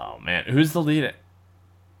 oh, man. Who's the lead?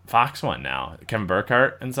 Fox one now. Kevin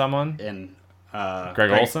Burkhardt and someone? And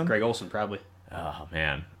Greg Olson? Greg Olson, probably. Oh,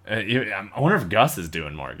 man. I wonder if Gus is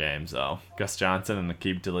doing more games, though. Gus Johnson and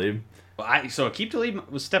Aqib Talib. Well, so Aqib Talib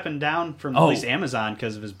was stepping down from at least Amazon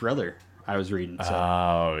because of his brother, I was reading. So.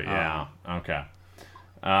 Oh, yeah. Okay.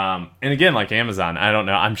 And again, like Amazon, I don't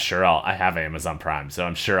know. I'm sure I have Amazon Prime, so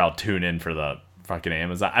I'm sure I'll tune in for the fucking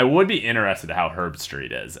Amazon. I would be interested in how Herb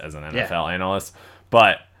Street is as an NFL analyst,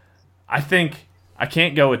 but I think I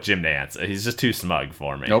can't go with Jim Nantz. He's just too smug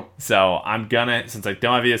for me. Nope. So I'm gonna, since I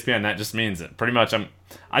don't have ESPN, that just means that pretty much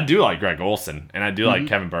I do like Greg Olson and I do like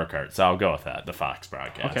Kevin Burkhardt, so I'll go with that. The Fox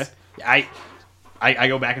broadcast. Okay. I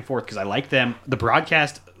go back and forth because I like them. The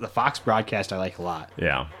Fox broadcast, I like a lot.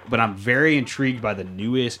 Yeah. But I'm very intrigued by the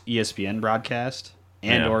new ESPN broadcast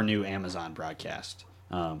or new Amazon broadcast.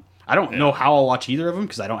 I don't know how I'll watch either of them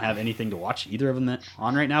because I don't have anything to watch either of them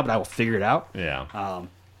on right now, but I will figure it out. Yeah.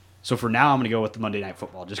 So for now, I'm going to go with the Monday Night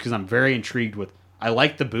Football just because I'm very intrigued with. I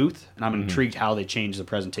like the booth, and I'm intrigued how they change the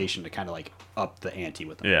presentation to kind of like up the ante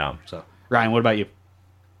with them. Yeah. So Ryan, what about you?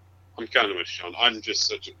 I'm kind of with Sean. I'm just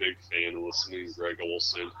such a big fan of listening to Greg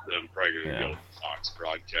Olson that I'm probably going to go with the Fox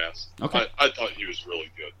broadcast. Okay. I thought he was really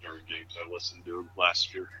good during games I listened to him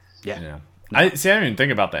last year. Yeah. I didn't even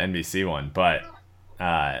think about the NBC one, but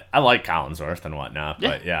I like Collinsworth and whatnot.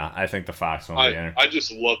 But I think the Fox one. I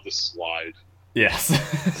just love the slide. Yes.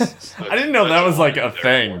 I didn't know that was like a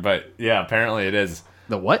thing, but yeah, apparently it is.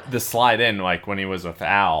 The what? The slide in, like when he was with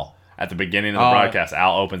Al at the beginning of the broadcast,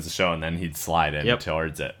 Al opens the show and then he'd slide in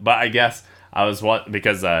towards it. But I guess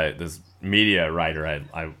because this media writer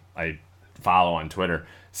I follow on Twitter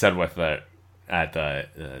said at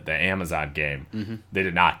the Amazon game, they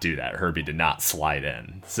did not do that. Herbie did not slide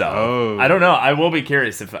in. So I don't know. I will be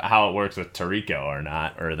curious how it works with Tirico or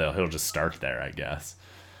not, or he'll just start there, I guess.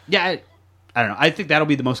 Yeah, I don't know. I think that'll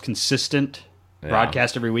be the most consistent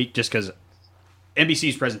broadcast every week just because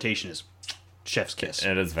NBC's presentation is chef's kiss.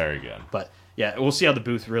 It is very good. But, yeah, we'll see how the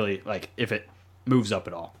booth really, like, if it moves up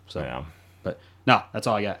at all. So, yeah. But, no, that's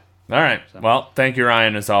all I got. All right. So. Well, thank you,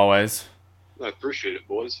 Ryan, as always. I appreciate it,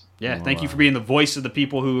 boys. Yeah, thank you for being the voice of the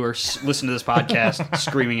people who are listening to this podcast,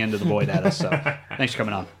 screaming into the void at us. So, thanks for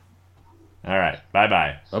coming on. All right.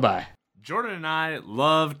 Bye-bye. Bye-bye. Jordan and I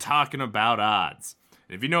love talking about odds.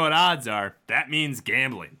 If you know what odds are, that means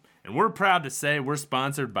gambling. And we're proud to say we're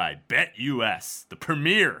sponsored by BetUS, the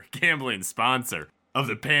premier gambling sponsor of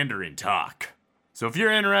the Pandering Talk. So if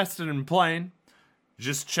you're interested in playing,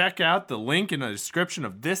 just check out the link in the description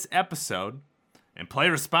of this episode and play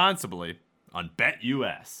responsibly on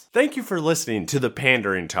BetUS. Thank you for listening to the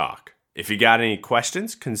Pandering Talk. If you got any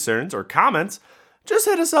questions, concerns, or comments, just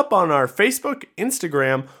hit us up on our Facebook,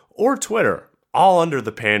 Instagram, or Twitter, all under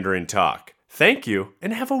the Pandering Talk. Thank you,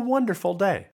 and have a wonderful day.